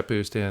with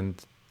JetBoost and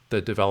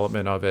the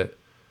development of it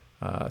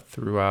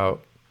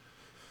throughout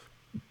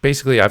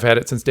basically I've had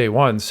it since day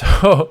one,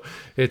 so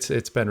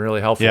it's been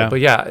really helpful. Yeah. But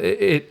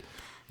yeah,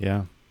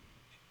 Yeah.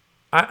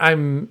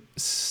 I'm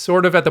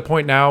sort of at the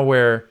point now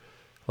where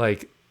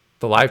like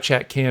the live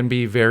chat can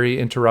be very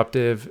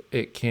interruptive.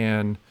 It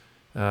can,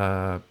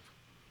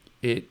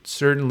 it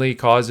certainly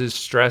causes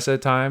stress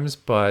at times,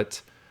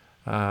 but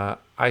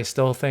I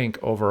still think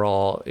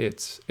overall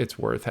it's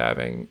worth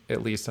having,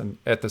 at least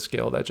at the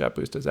scale that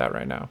JetBoost is at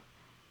right now.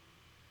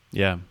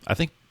 Yeah. I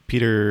think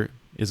Peter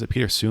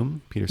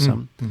Sum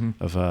Mm-hmm.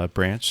 of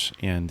Branch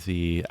and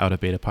the Out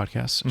of Beta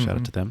podcast, shout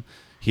out to them.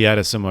 He had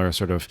a similar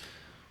sort of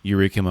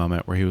eureka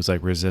moment where he was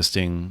like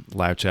resisting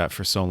live chat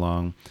for so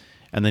long,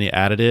 and then he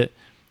added it,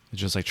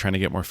 just like trying to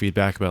get more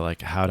feedback about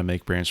like how to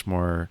make Branch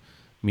more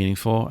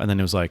meaningful. And then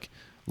it was like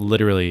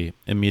literally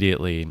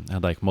immediately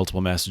had like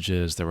multiple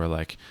messages that were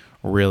like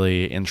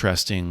really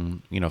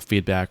interesting,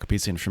 feedback or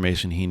piece of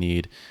information he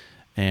need.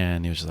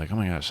 And he was just like, oh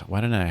my gosh,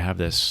 why didn't I have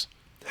this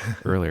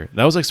earlier?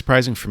 That was like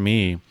surprising for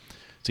me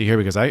to hear,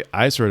 because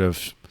I sort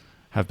of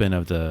have been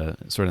of the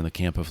sort of in the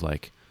camp of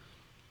like,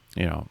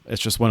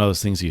 it's just one of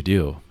those things you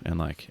do. And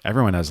like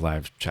everyone has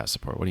live chat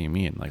support. What do you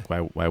mean? Like,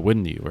 why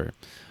wouldn't you? Or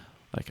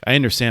like, I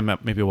understand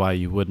maybe why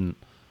you wouldn't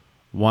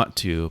want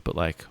to, but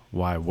like,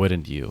 why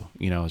wouldn't you?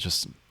 It's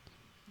just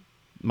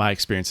my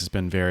experience has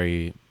been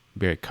very,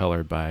 very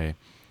colored by,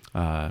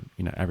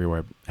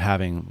 everywhere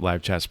having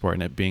live chat support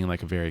and it being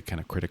like a very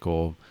kind of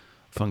critical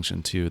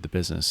function to the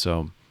business.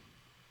 So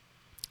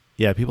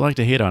yeah, people like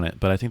to hate on it,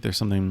 but I think there's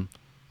something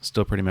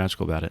still pretty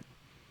magical about it.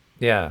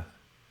 Yeah.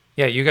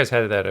 Yeah. You guys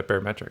had that at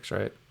Barometrics,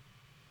 right?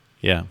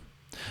 Yeah.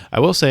 I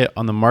will say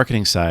on the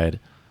marketing side,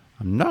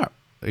 I'm not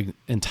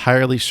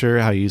entirely sure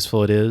how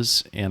useful it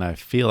is. And I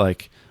feel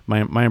like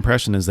my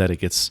impression is that it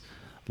gets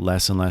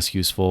less and less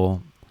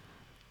useful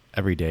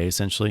every day,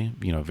 essentially,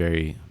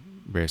 very,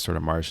 very sort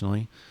of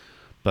marginally.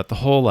 But the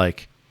whole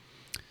like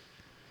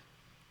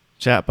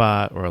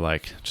chatbot or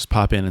like just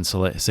pop in and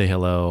say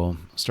hello,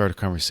 start a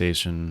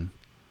conversation.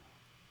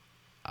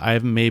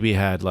 I've maybe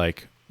had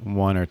like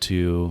one or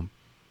two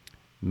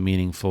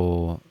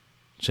meaningful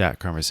chat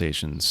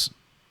conversations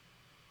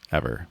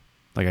ever.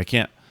 Like I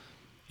can't,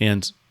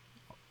 and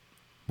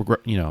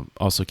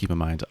also keep in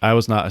mind, I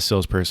was not a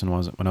salesperson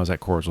when I was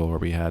at Cordial, where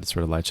we had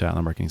sort of live chat on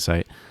the marketing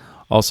site.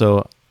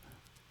 Also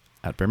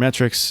at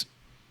Barometrics,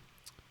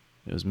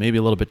 it was maybe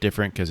a little bit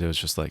different because it was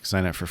just like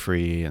sign up for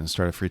free and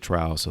start a free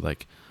trial. So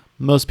like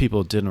most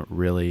people didn't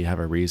really have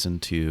a reason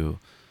to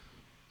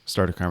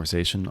start a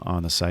conversation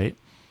on the site.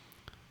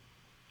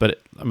 But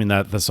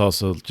that's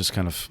also just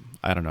kind of,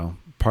 I don't know,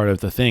 part of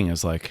the thing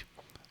is like,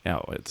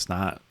 it's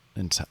not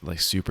like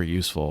super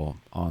useful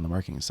on the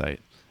marketing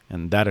site.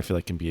 And that I feel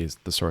like can be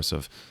the source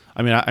of,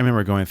 I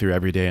remember going through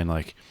every day and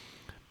like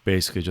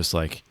basically just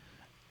like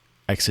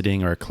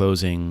exiting or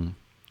closing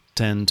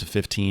 10 to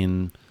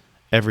 15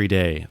 every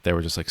day that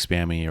were just like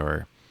spammy,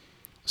 or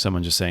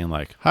someone just saying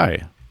like,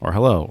 hi, or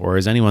hello, or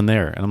is anyone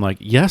there? And I'm like,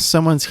 yes,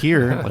 someone's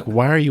here. Like,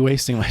 why are you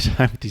wasting my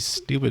time with these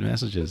stupid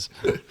messages?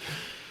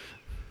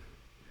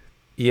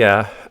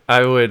 Yeah,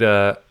 I would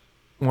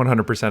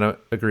 100%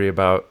 agree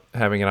about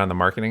having it on the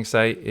marketing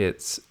site.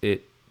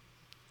 It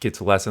gets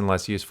less and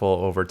less useful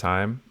over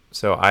time.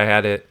 So I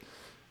had it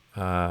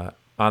on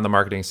the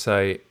marketing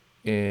site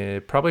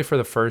probably for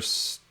the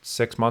first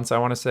 6 months, I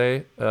want to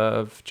say,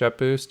 of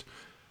JetBoost.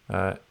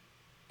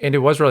 And it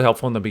was really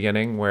helpful in the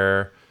beginning,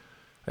 where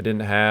I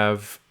didn't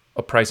have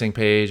a pricing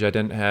page. I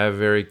didn't have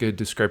very good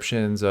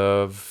descriptions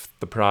of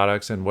the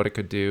products and what it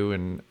could do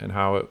and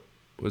how it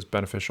was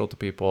beneficial to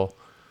people.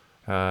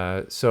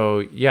 So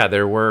yeah,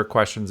 there were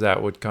questions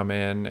that would come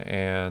in,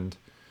 and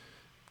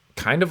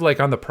kind of like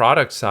on the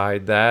product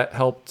side, that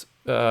helped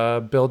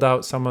build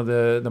out some of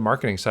the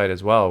marketing side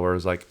as well, where it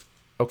was like,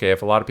 okay,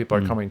 if a lot of people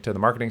are coming to the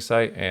marketing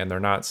site and they're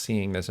not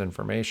seeing this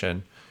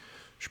information,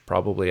 should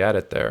probably add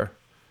it there.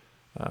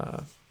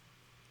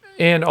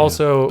 And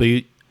also,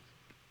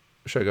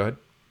 sure, go ahead.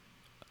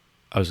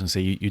 I was going to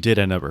say, you did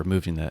end up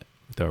removing that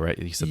though, right?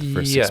 You said the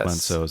first 6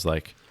 months. So it was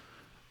like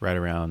right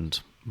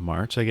around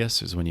March, I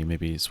guess, is when you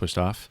maybe switched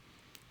off.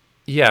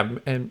 Yeah.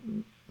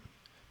 And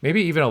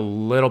maybe even a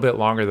little bit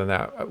longer than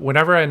that.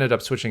 Whenever I ended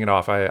up switching it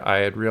off, I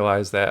had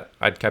realized that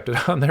I'd kept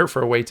it on there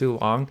for way too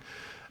long.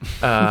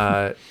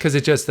 Cause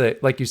it just,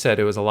 like you said,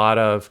 it was a lot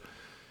of,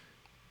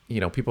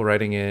 people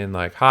writing in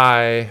like,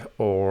 hi,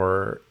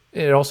 or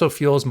it also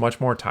feels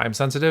much more time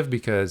sensitive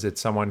because it's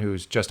someone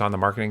who's just on the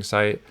marketing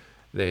site.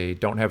 They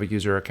don't have a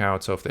user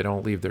account. So if they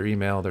don't leave their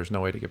email, there's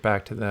no way to get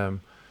back to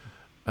them.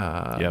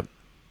 Yep.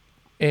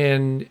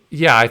 And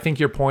yeah, I think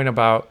your point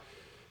about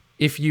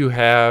if you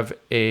have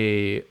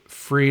a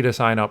free to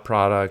sign up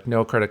product,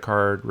 no credit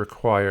card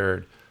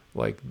required,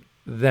 like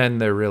then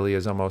there really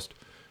is almost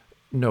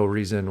no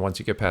reason once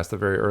you get past the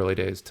very early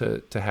days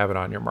to have it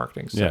on your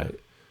marketing site.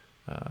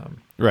 Yeah.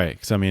 Right.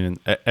 Because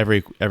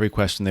every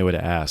question they would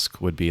ask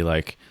would be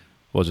like,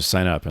 well, just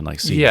sign up and like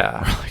see.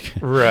 Yeah. Like,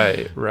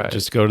 right.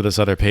 Just go to this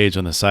other page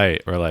on the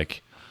site, or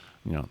like,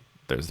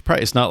 there's the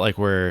price. It's not like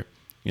we're,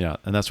 and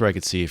that's where I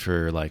could see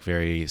for like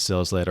very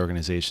sales led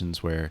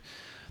organizations where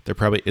there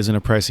probably isn't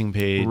a pricing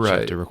page. You have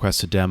Right. to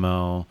request a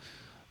demo.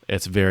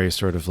 It's very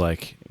sort of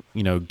like,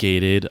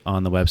 gated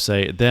on the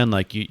website. Then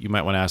like you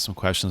might want to ask some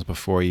questions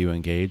before you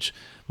engage.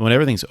 But when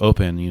everything's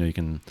open, you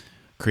can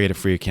create a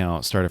free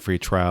account, start a free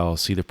trial,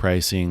 see the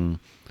pricing,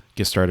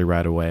 get started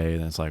right away.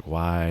 And it's like,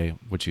 why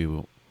would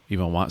you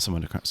even want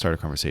someone to start a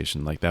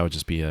conversation? Like that would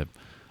just be a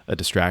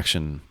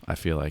distraction. I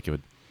feel like it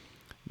would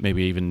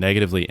maybe even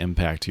negatively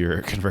impact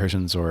your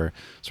conversions or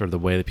sort of the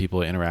way that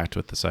people interact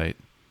with the site.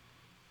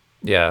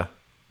 Yeah.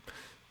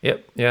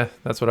 Yep. Yeah.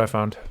 That's what I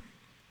found.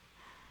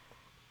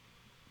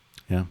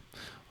 Yeah.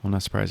 Well,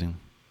 not surprising.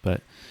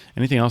 But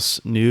anything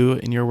else new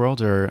in your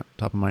world or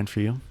top of mind for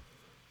you?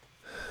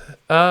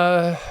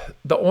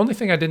 The only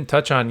thing I didn't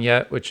touch on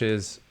yet, which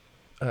is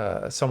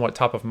somewhat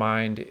top of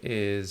mind,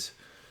 is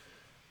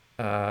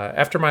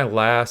after my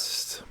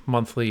last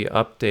monthly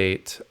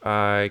update,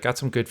 I got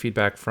some good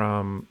feedback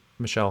from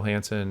Michelle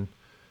Hansen,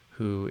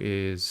 who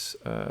is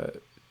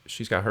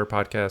she's got her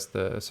podcast,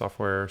 the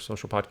Software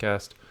Social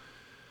Podcast,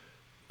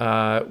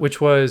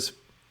 which was,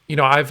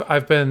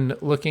 I've been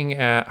looking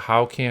at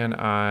how can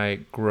I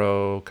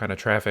grow kind of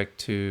traffic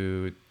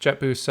to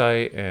JetBoost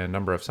site and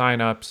number of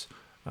signups,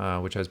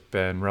 which has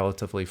been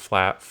relatively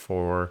flat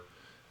for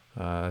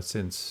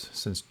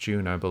since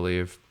June, I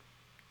believe.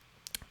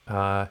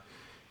 And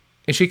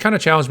she kind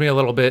of challenged me a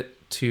little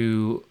bit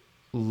to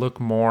look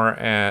more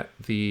at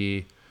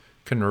the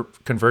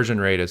conversion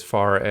rate as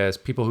far as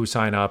people who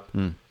sign up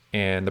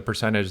and the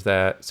percentage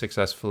that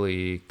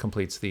successfully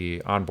completes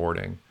the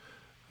onboarding,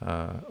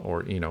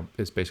 or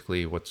is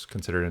basically what's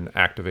considered an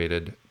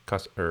activated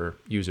customer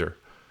user.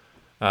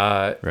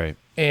 Right.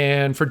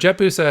 And for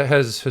JetBoost, that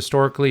has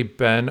historically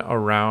been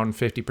around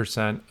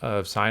 50%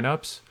 of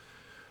signups,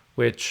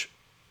 which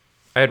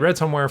I had read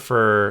somewhere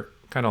for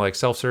kind of like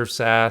self-serve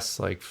SaaS,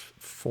 like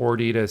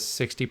 40 to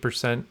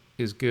 60%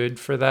 is good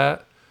for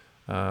that.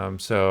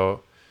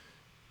 So,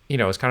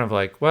 it's kind of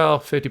like, well,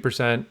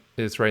 50%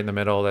 is right in the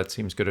middle. That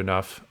seems good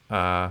enough.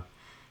 But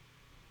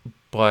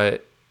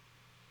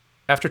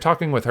after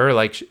talking with her,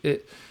 like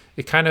it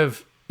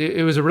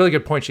was a really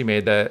good point she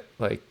made that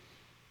like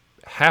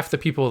half the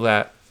people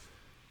that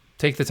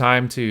take the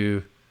time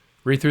to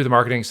read through the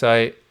marketing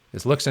site,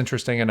 this looks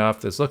interesting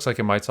enough, this looks like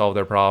it might solve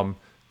their problem,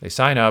 they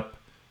sign up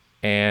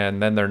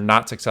and then they're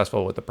not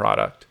successful with the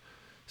product.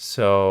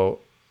 So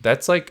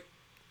that's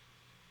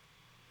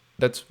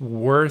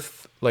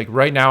worth, like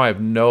right now I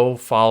have no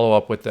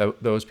follow-up with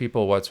those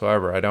people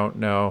whatsoever. I don't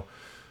know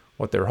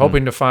what they're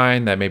hoping to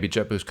find that maybe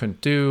JetBoost couldn't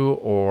do,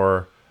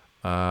 or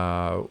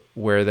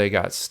where they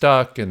got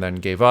stuck and then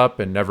gave up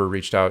and never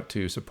reached out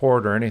to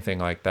support or anything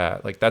like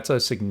that. Like that's a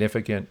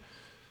significant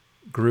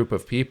group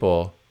of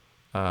people.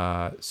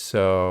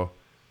 So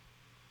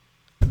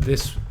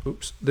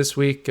this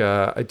week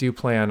I do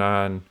plan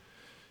on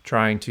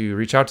trying to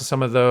reach out to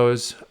some of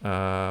those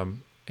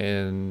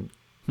and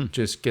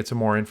just get some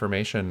more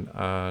information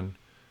on,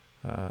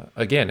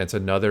 again, it's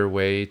another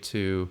way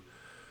to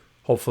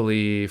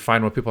hopefully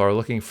find what people are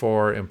looking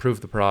for,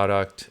 improve the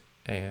product,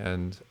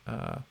 and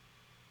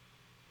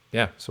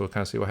so we'll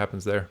kind of see what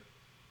happens there.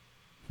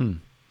 Do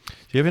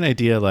you have an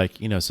idea, like,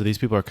 so these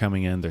people are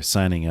coming in, they're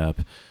signing up,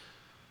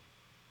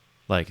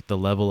 like the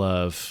level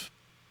of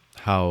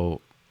how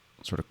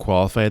sort of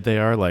qualified they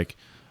are? Like,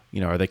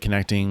 are they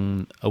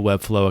connecting a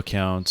Webflow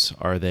account?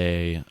 Are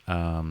they,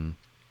 do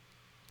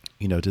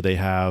they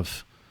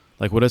have,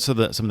 like, what are some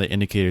of the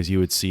indicators you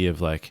would see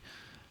of like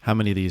how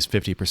many of these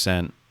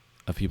 50%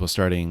 of people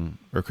starting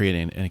or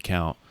creating an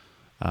account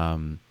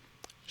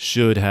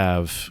should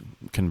have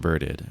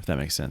converted, if that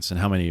makes sense,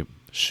 and how many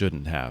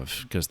shouldn't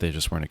have because they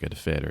just weren't a good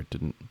fit or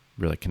didn't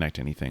really connect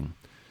anything?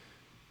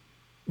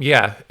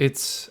 Yeah,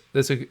 it's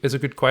a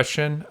good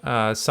question.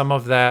 Some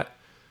of that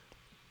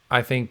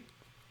I think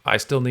I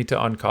still need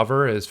to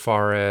uncover, as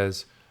far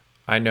as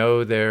I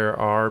know there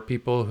are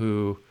people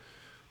who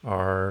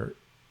are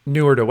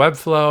newer to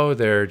Webflow.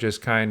 They're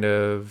just kind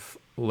of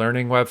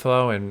learning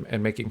Webflow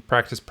and making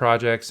practice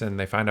projects, and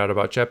they find out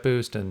about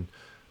JetBoost, and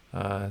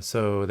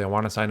so they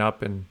want to sign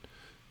up and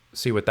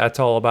see what that's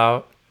all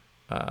about.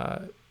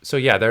 So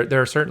yeah,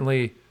 there are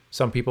certainly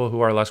some people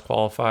who are less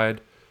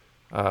qualified.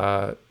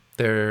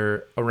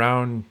 They're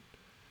around,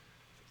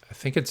 I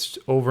think it's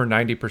over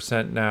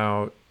 90%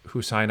 now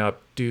who sign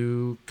up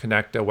do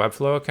connect a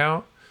Webflow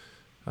account.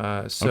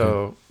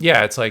 Okay.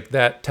 Yeah, it's like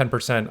that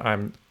 10%,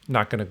 I'm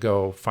not going to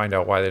go find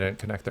out why they didn't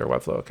connect their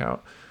Webflow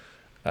account.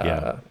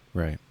 Yeah,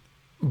 right.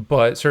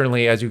 But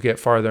certainly as you get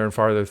farther and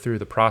farther through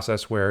the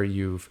process where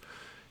you've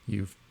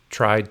you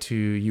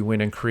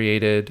went and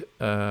created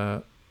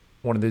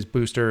one of these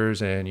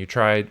boosters, and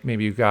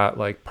maybe you got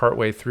like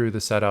partway through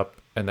the setup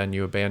and then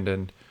you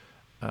abandoned,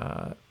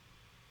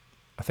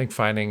 I think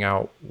finding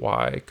out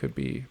why could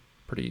be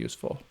pretty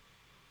useful.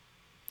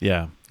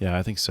 Yeah,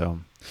 I think so.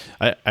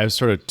 I have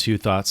sort of two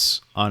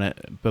thoughts on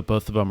it, but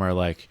both of them are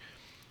like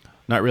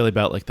not really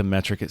about like the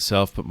metric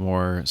itself, but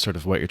more sort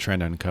of what you're trying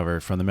to uncover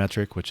from the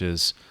metric, which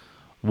is,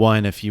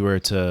 one, if you were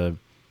to,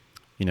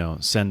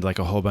 send like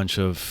a whole bunch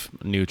of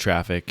new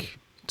traffic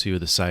to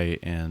the site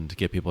and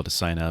get people to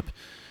sign up,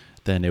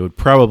 then it would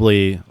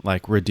probably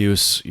like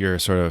reduce your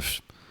sort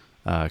of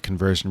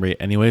conversion rate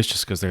anyways,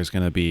 just because there's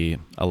going to be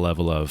a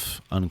level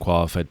of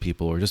unqualified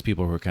people or just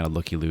people who are kind of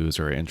looky-loos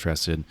or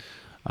interested.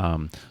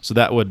 So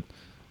that would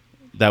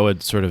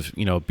sort of,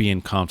 be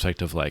in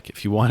conflict of like,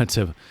 if you wanted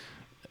to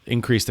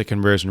increase the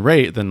conversion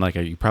rate, then like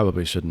you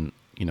probably shouldn't,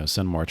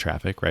 send more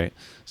traffic, right?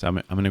 So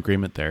I'm in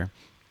agreement there.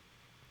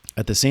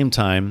 At the same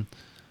time,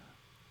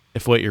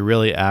 if what you're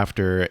really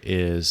after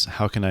is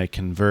how can I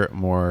convert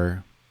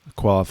more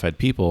qualified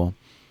people,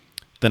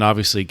 then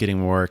obviously getting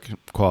more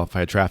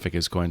qualified traffic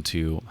is going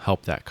to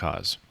help that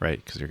cause,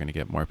 right? Because you're going to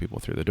get more people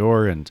through the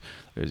door and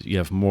you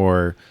have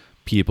more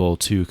people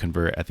to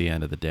convert at the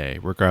end of the day,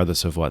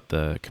 regardless of what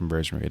the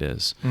conversion rate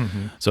is.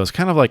 Mm-hmm. So it's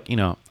kind of like,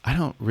 I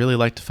don't really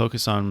like to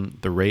focus on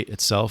the rate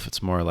itself.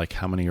 It's more like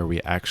how many are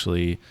we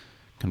actually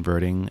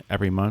converting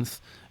every month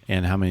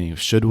and how many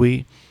should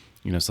we?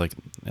 It's like,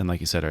 and like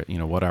you said,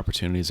 what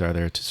opportunities are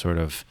there to sort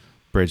of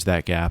bridge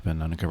that gap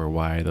and uncover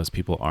why those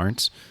people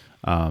aren't.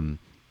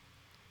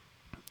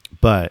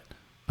 But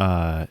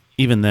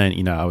even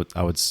then,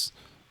 I would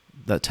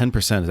that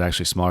 10% is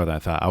actually smaller than I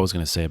thought. I was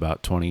going to say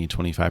about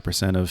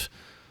 20-25% of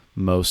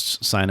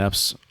most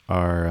signups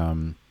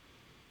are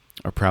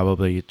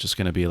probably just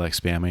going to be like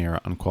spammy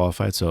or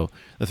unqualified. So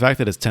the fact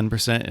that it's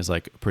 10% is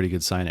like a pretty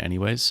good sign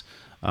anyways.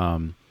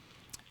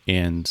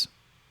 And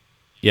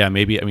yeah,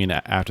 maybe,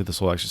 after this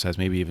whole exercise,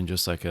 maybe even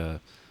just like an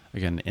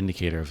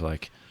indicator of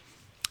like,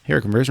 hey,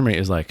 our conversion rate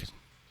is like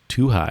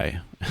too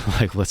high.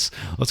 Like let's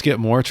get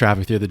more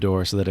traffic through the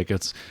door so that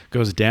it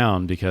goes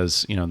down,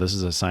 because, this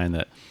is a sign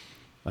that,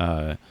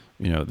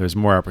 there's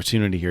more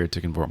opportunity here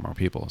to convert more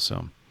people.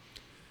 So.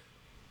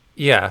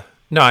 Yeah,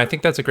 no, I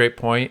think that's a great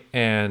point.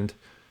 And,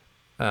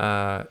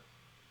 I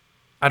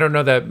don't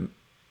know that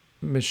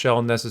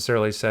Michelle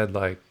necessarily said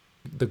like,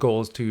 the goal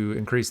is to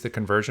increase the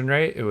conversion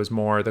rate. It was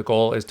more the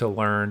goal is to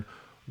learn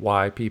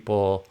why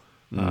people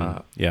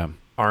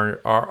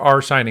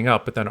are signing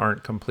up, but then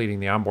aren't completing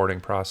the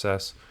onboarding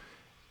process.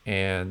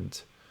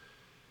 And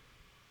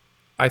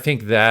I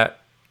think that,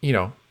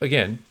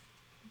 again,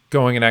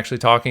 going and actually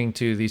talking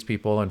to these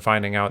people and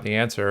finding out the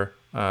answer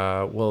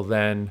will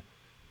then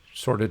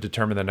sort of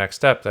determine the next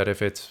step. That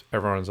if it's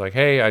everyone's like,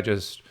 hey, I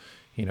just,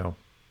 was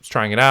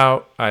trying it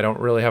out. I don't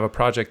really have a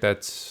project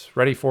that's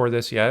ready for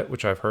this yet,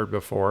 which I've heard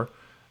before.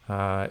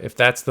 If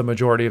that's the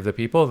majority of the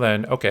people,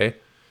 then okay,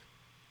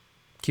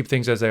 keep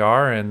things as they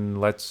are and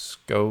let's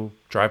go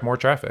drive more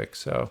traffic.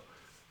 So,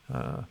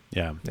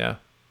 yeah,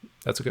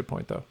 that's a good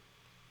point though.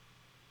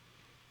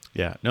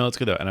 Yeah, no, that's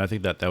good though. And I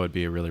think that would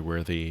be a really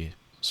worthy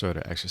sort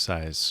of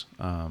exercise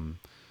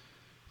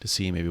to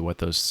see maybe what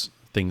those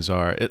things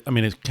are. It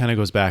kind of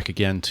goes back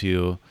again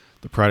to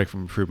the product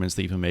improvements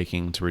that you've been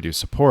making to reduce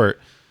support,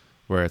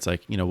 where it's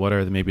like, what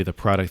are maybe the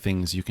product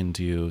things you can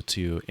do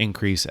to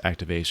increase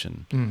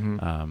activation?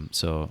 Mm-hmm.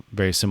 So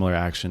very similar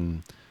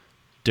action,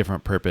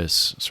 different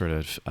purpose, sort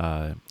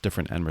of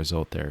different end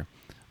result there,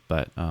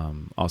 but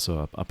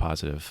also a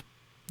positive.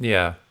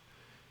 Yeah.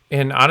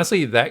 And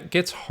honestly, that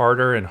gets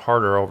harder and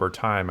harder over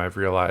time, I've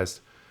realized,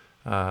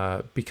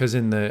 because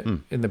in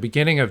the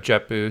beginning of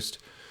JetBoost,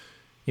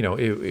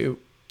 the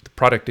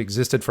product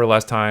existed for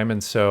less time.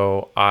 And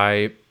so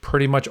I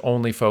pretty much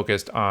only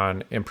focused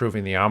on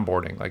improving the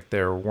onboarding. Like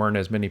there weren't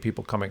as many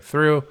people coming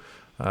through.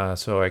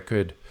 So I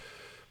could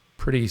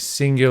pretty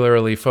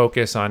singularly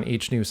focus on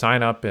each new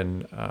sign up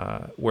and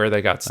where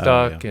they got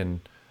stuck. And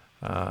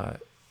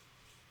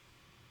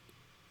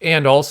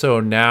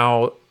also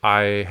now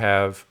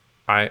I've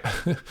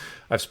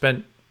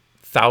spent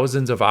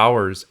thousands of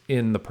hours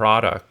in the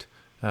product.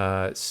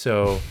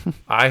 So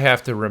I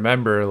have to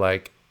remember,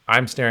 like,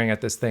 I'm staring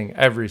at this thing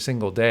every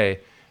single day,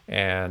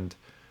 and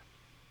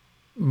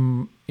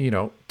to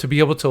be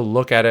able to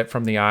look at it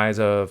from the eyes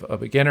of a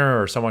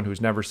beginner or someone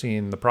who's never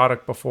seen the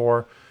product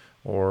before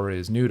or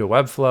is new to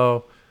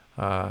Webflow,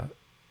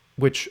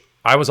 which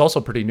I was also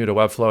pretty new to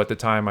Webflow at the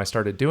time I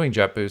started doing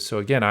JetBoost. So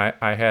again,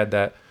 I had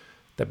that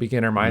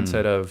beginner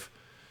mindset of,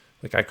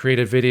 like, I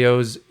created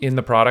videos in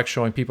the product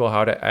showing people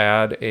how to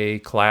add a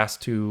class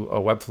to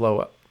a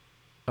Webflow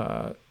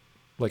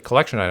like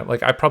collection item.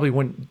 Like I probably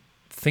wouldn't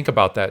think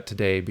about that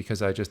today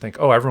because I just think,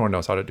 oh, everyone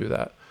knows how to do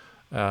that.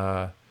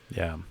 Yeah.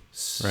 Right.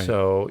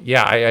 So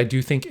yeah, I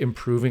do think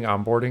improving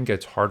onboarding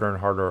gets harder and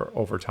harder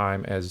over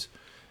time as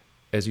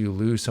you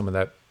lose some of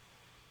that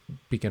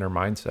beginner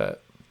mindset.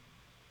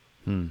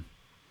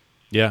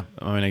 Yeah.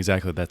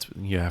 Exactly.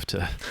 You have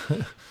to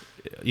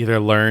either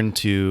learn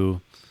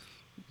to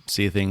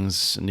see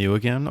things new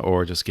again,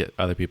 or just get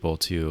other people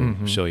to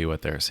show you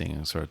what they're seeing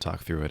and sort of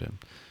talk through it and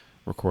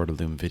record a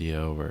Loom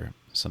video or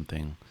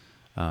something.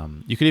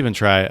 You could even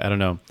try, I don't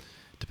know,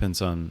 depends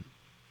on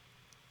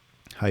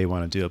how you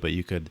want to do it, but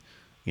you could,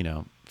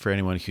 for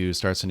anyone who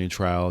starts a new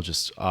trial,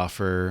 just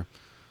offer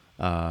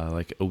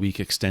like a week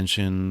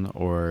extension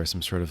or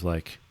some sort of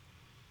like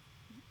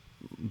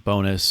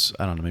bonus.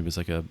 I don't know, maybe it's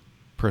like a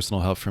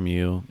personal help from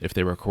you if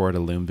they record a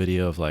Loom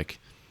video of like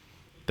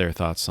their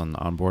thoughts on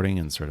onboarding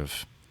and sort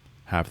of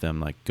have them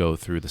like go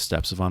through the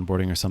steps of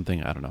onboarding or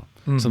something. I don't know,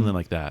 something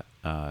like that.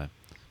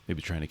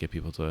 maybe trying to get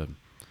people to.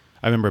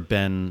 I remember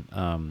Ben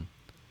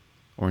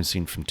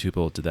Ornstein from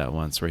Tuple did that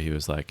once, where he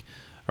was like,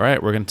 "All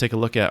right, we're going to take a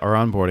look at our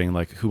onboarding.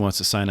 Like, who wants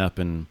to sign up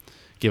and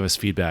give us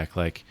feedback?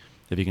 Like,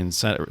 if you can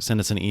send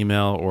us an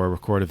email or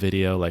record a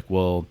video, like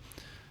we'll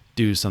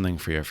do something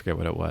for you." I forget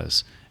what it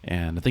was.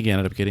 And I think he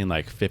ended up getting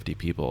like 50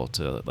 people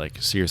to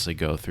like seriously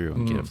go through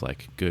and give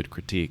like good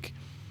critique,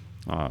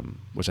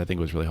 which I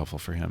think was really helpful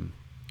for him,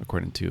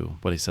 according to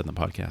what he said in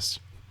the podcast.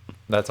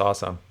 That's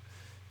awesome.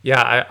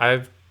 Yeah,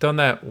 I've done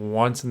that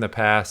once in the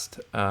past.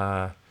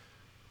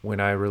 When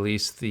I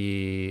released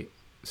the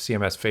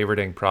CMS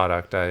favoriting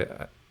product,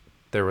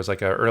 there was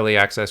like an early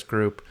access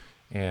group,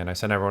 and I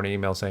sent everyone an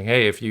email saying,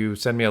 "Hey, if you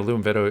send me a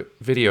Loom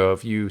video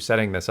of you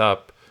setting this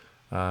up,"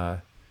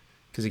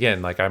 because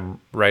again, like I'm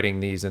writing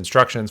these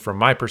instructions from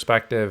my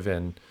perspective,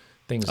 and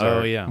things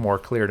are more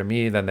clear to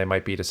me than they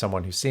might be to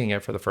someone who's seeing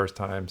it for the first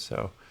time.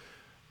 So,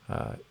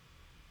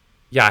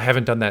 yeah, I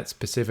haven't done that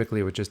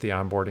specifically with just the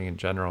onboarding in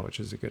general, which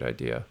is a good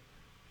idea,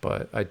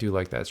 but I do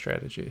like that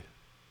strategy.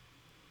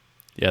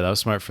 Yeah, that was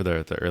smart for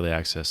the early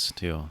access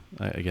too.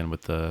 Again,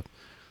 with the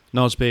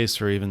knowledge base,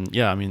 or even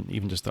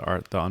even just the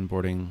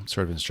onboarding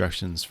sort of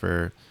instructions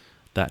for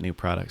that new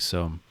product.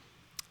 So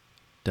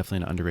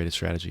definitely an underrated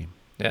strategy.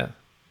 Yeah.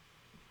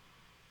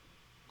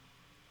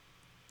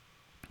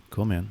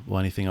 Cool, man. Well,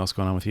 anything else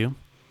going on with you?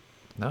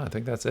 No, I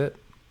think that's it.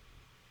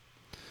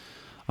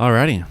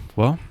 Alrighty.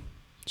 Well,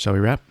 shall we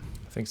wrap?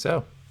 I think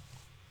so.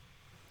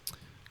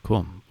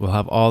 Cool. We'll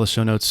have all the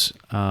show notes,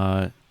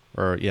 we'll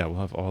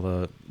have all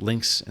the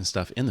links and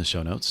stuff in the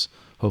show notes.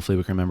 Hopefully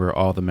we can remember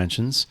all the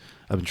mentions.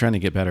 I've been trying to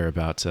get better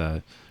about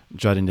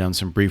jotting down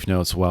some brief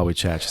notes while we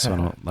chat, just so I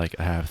don't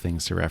have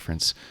things to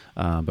reference.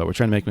 But we're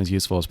trying to make them as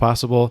useful as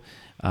possible.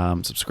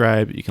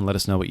 Subscribe. You can let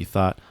us know what you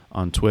thought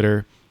on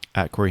Twitter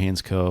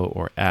 @CoreyHainesCo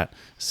or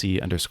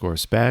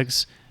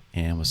 @C_Spags.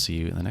 And we'll see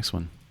you in the next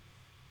one.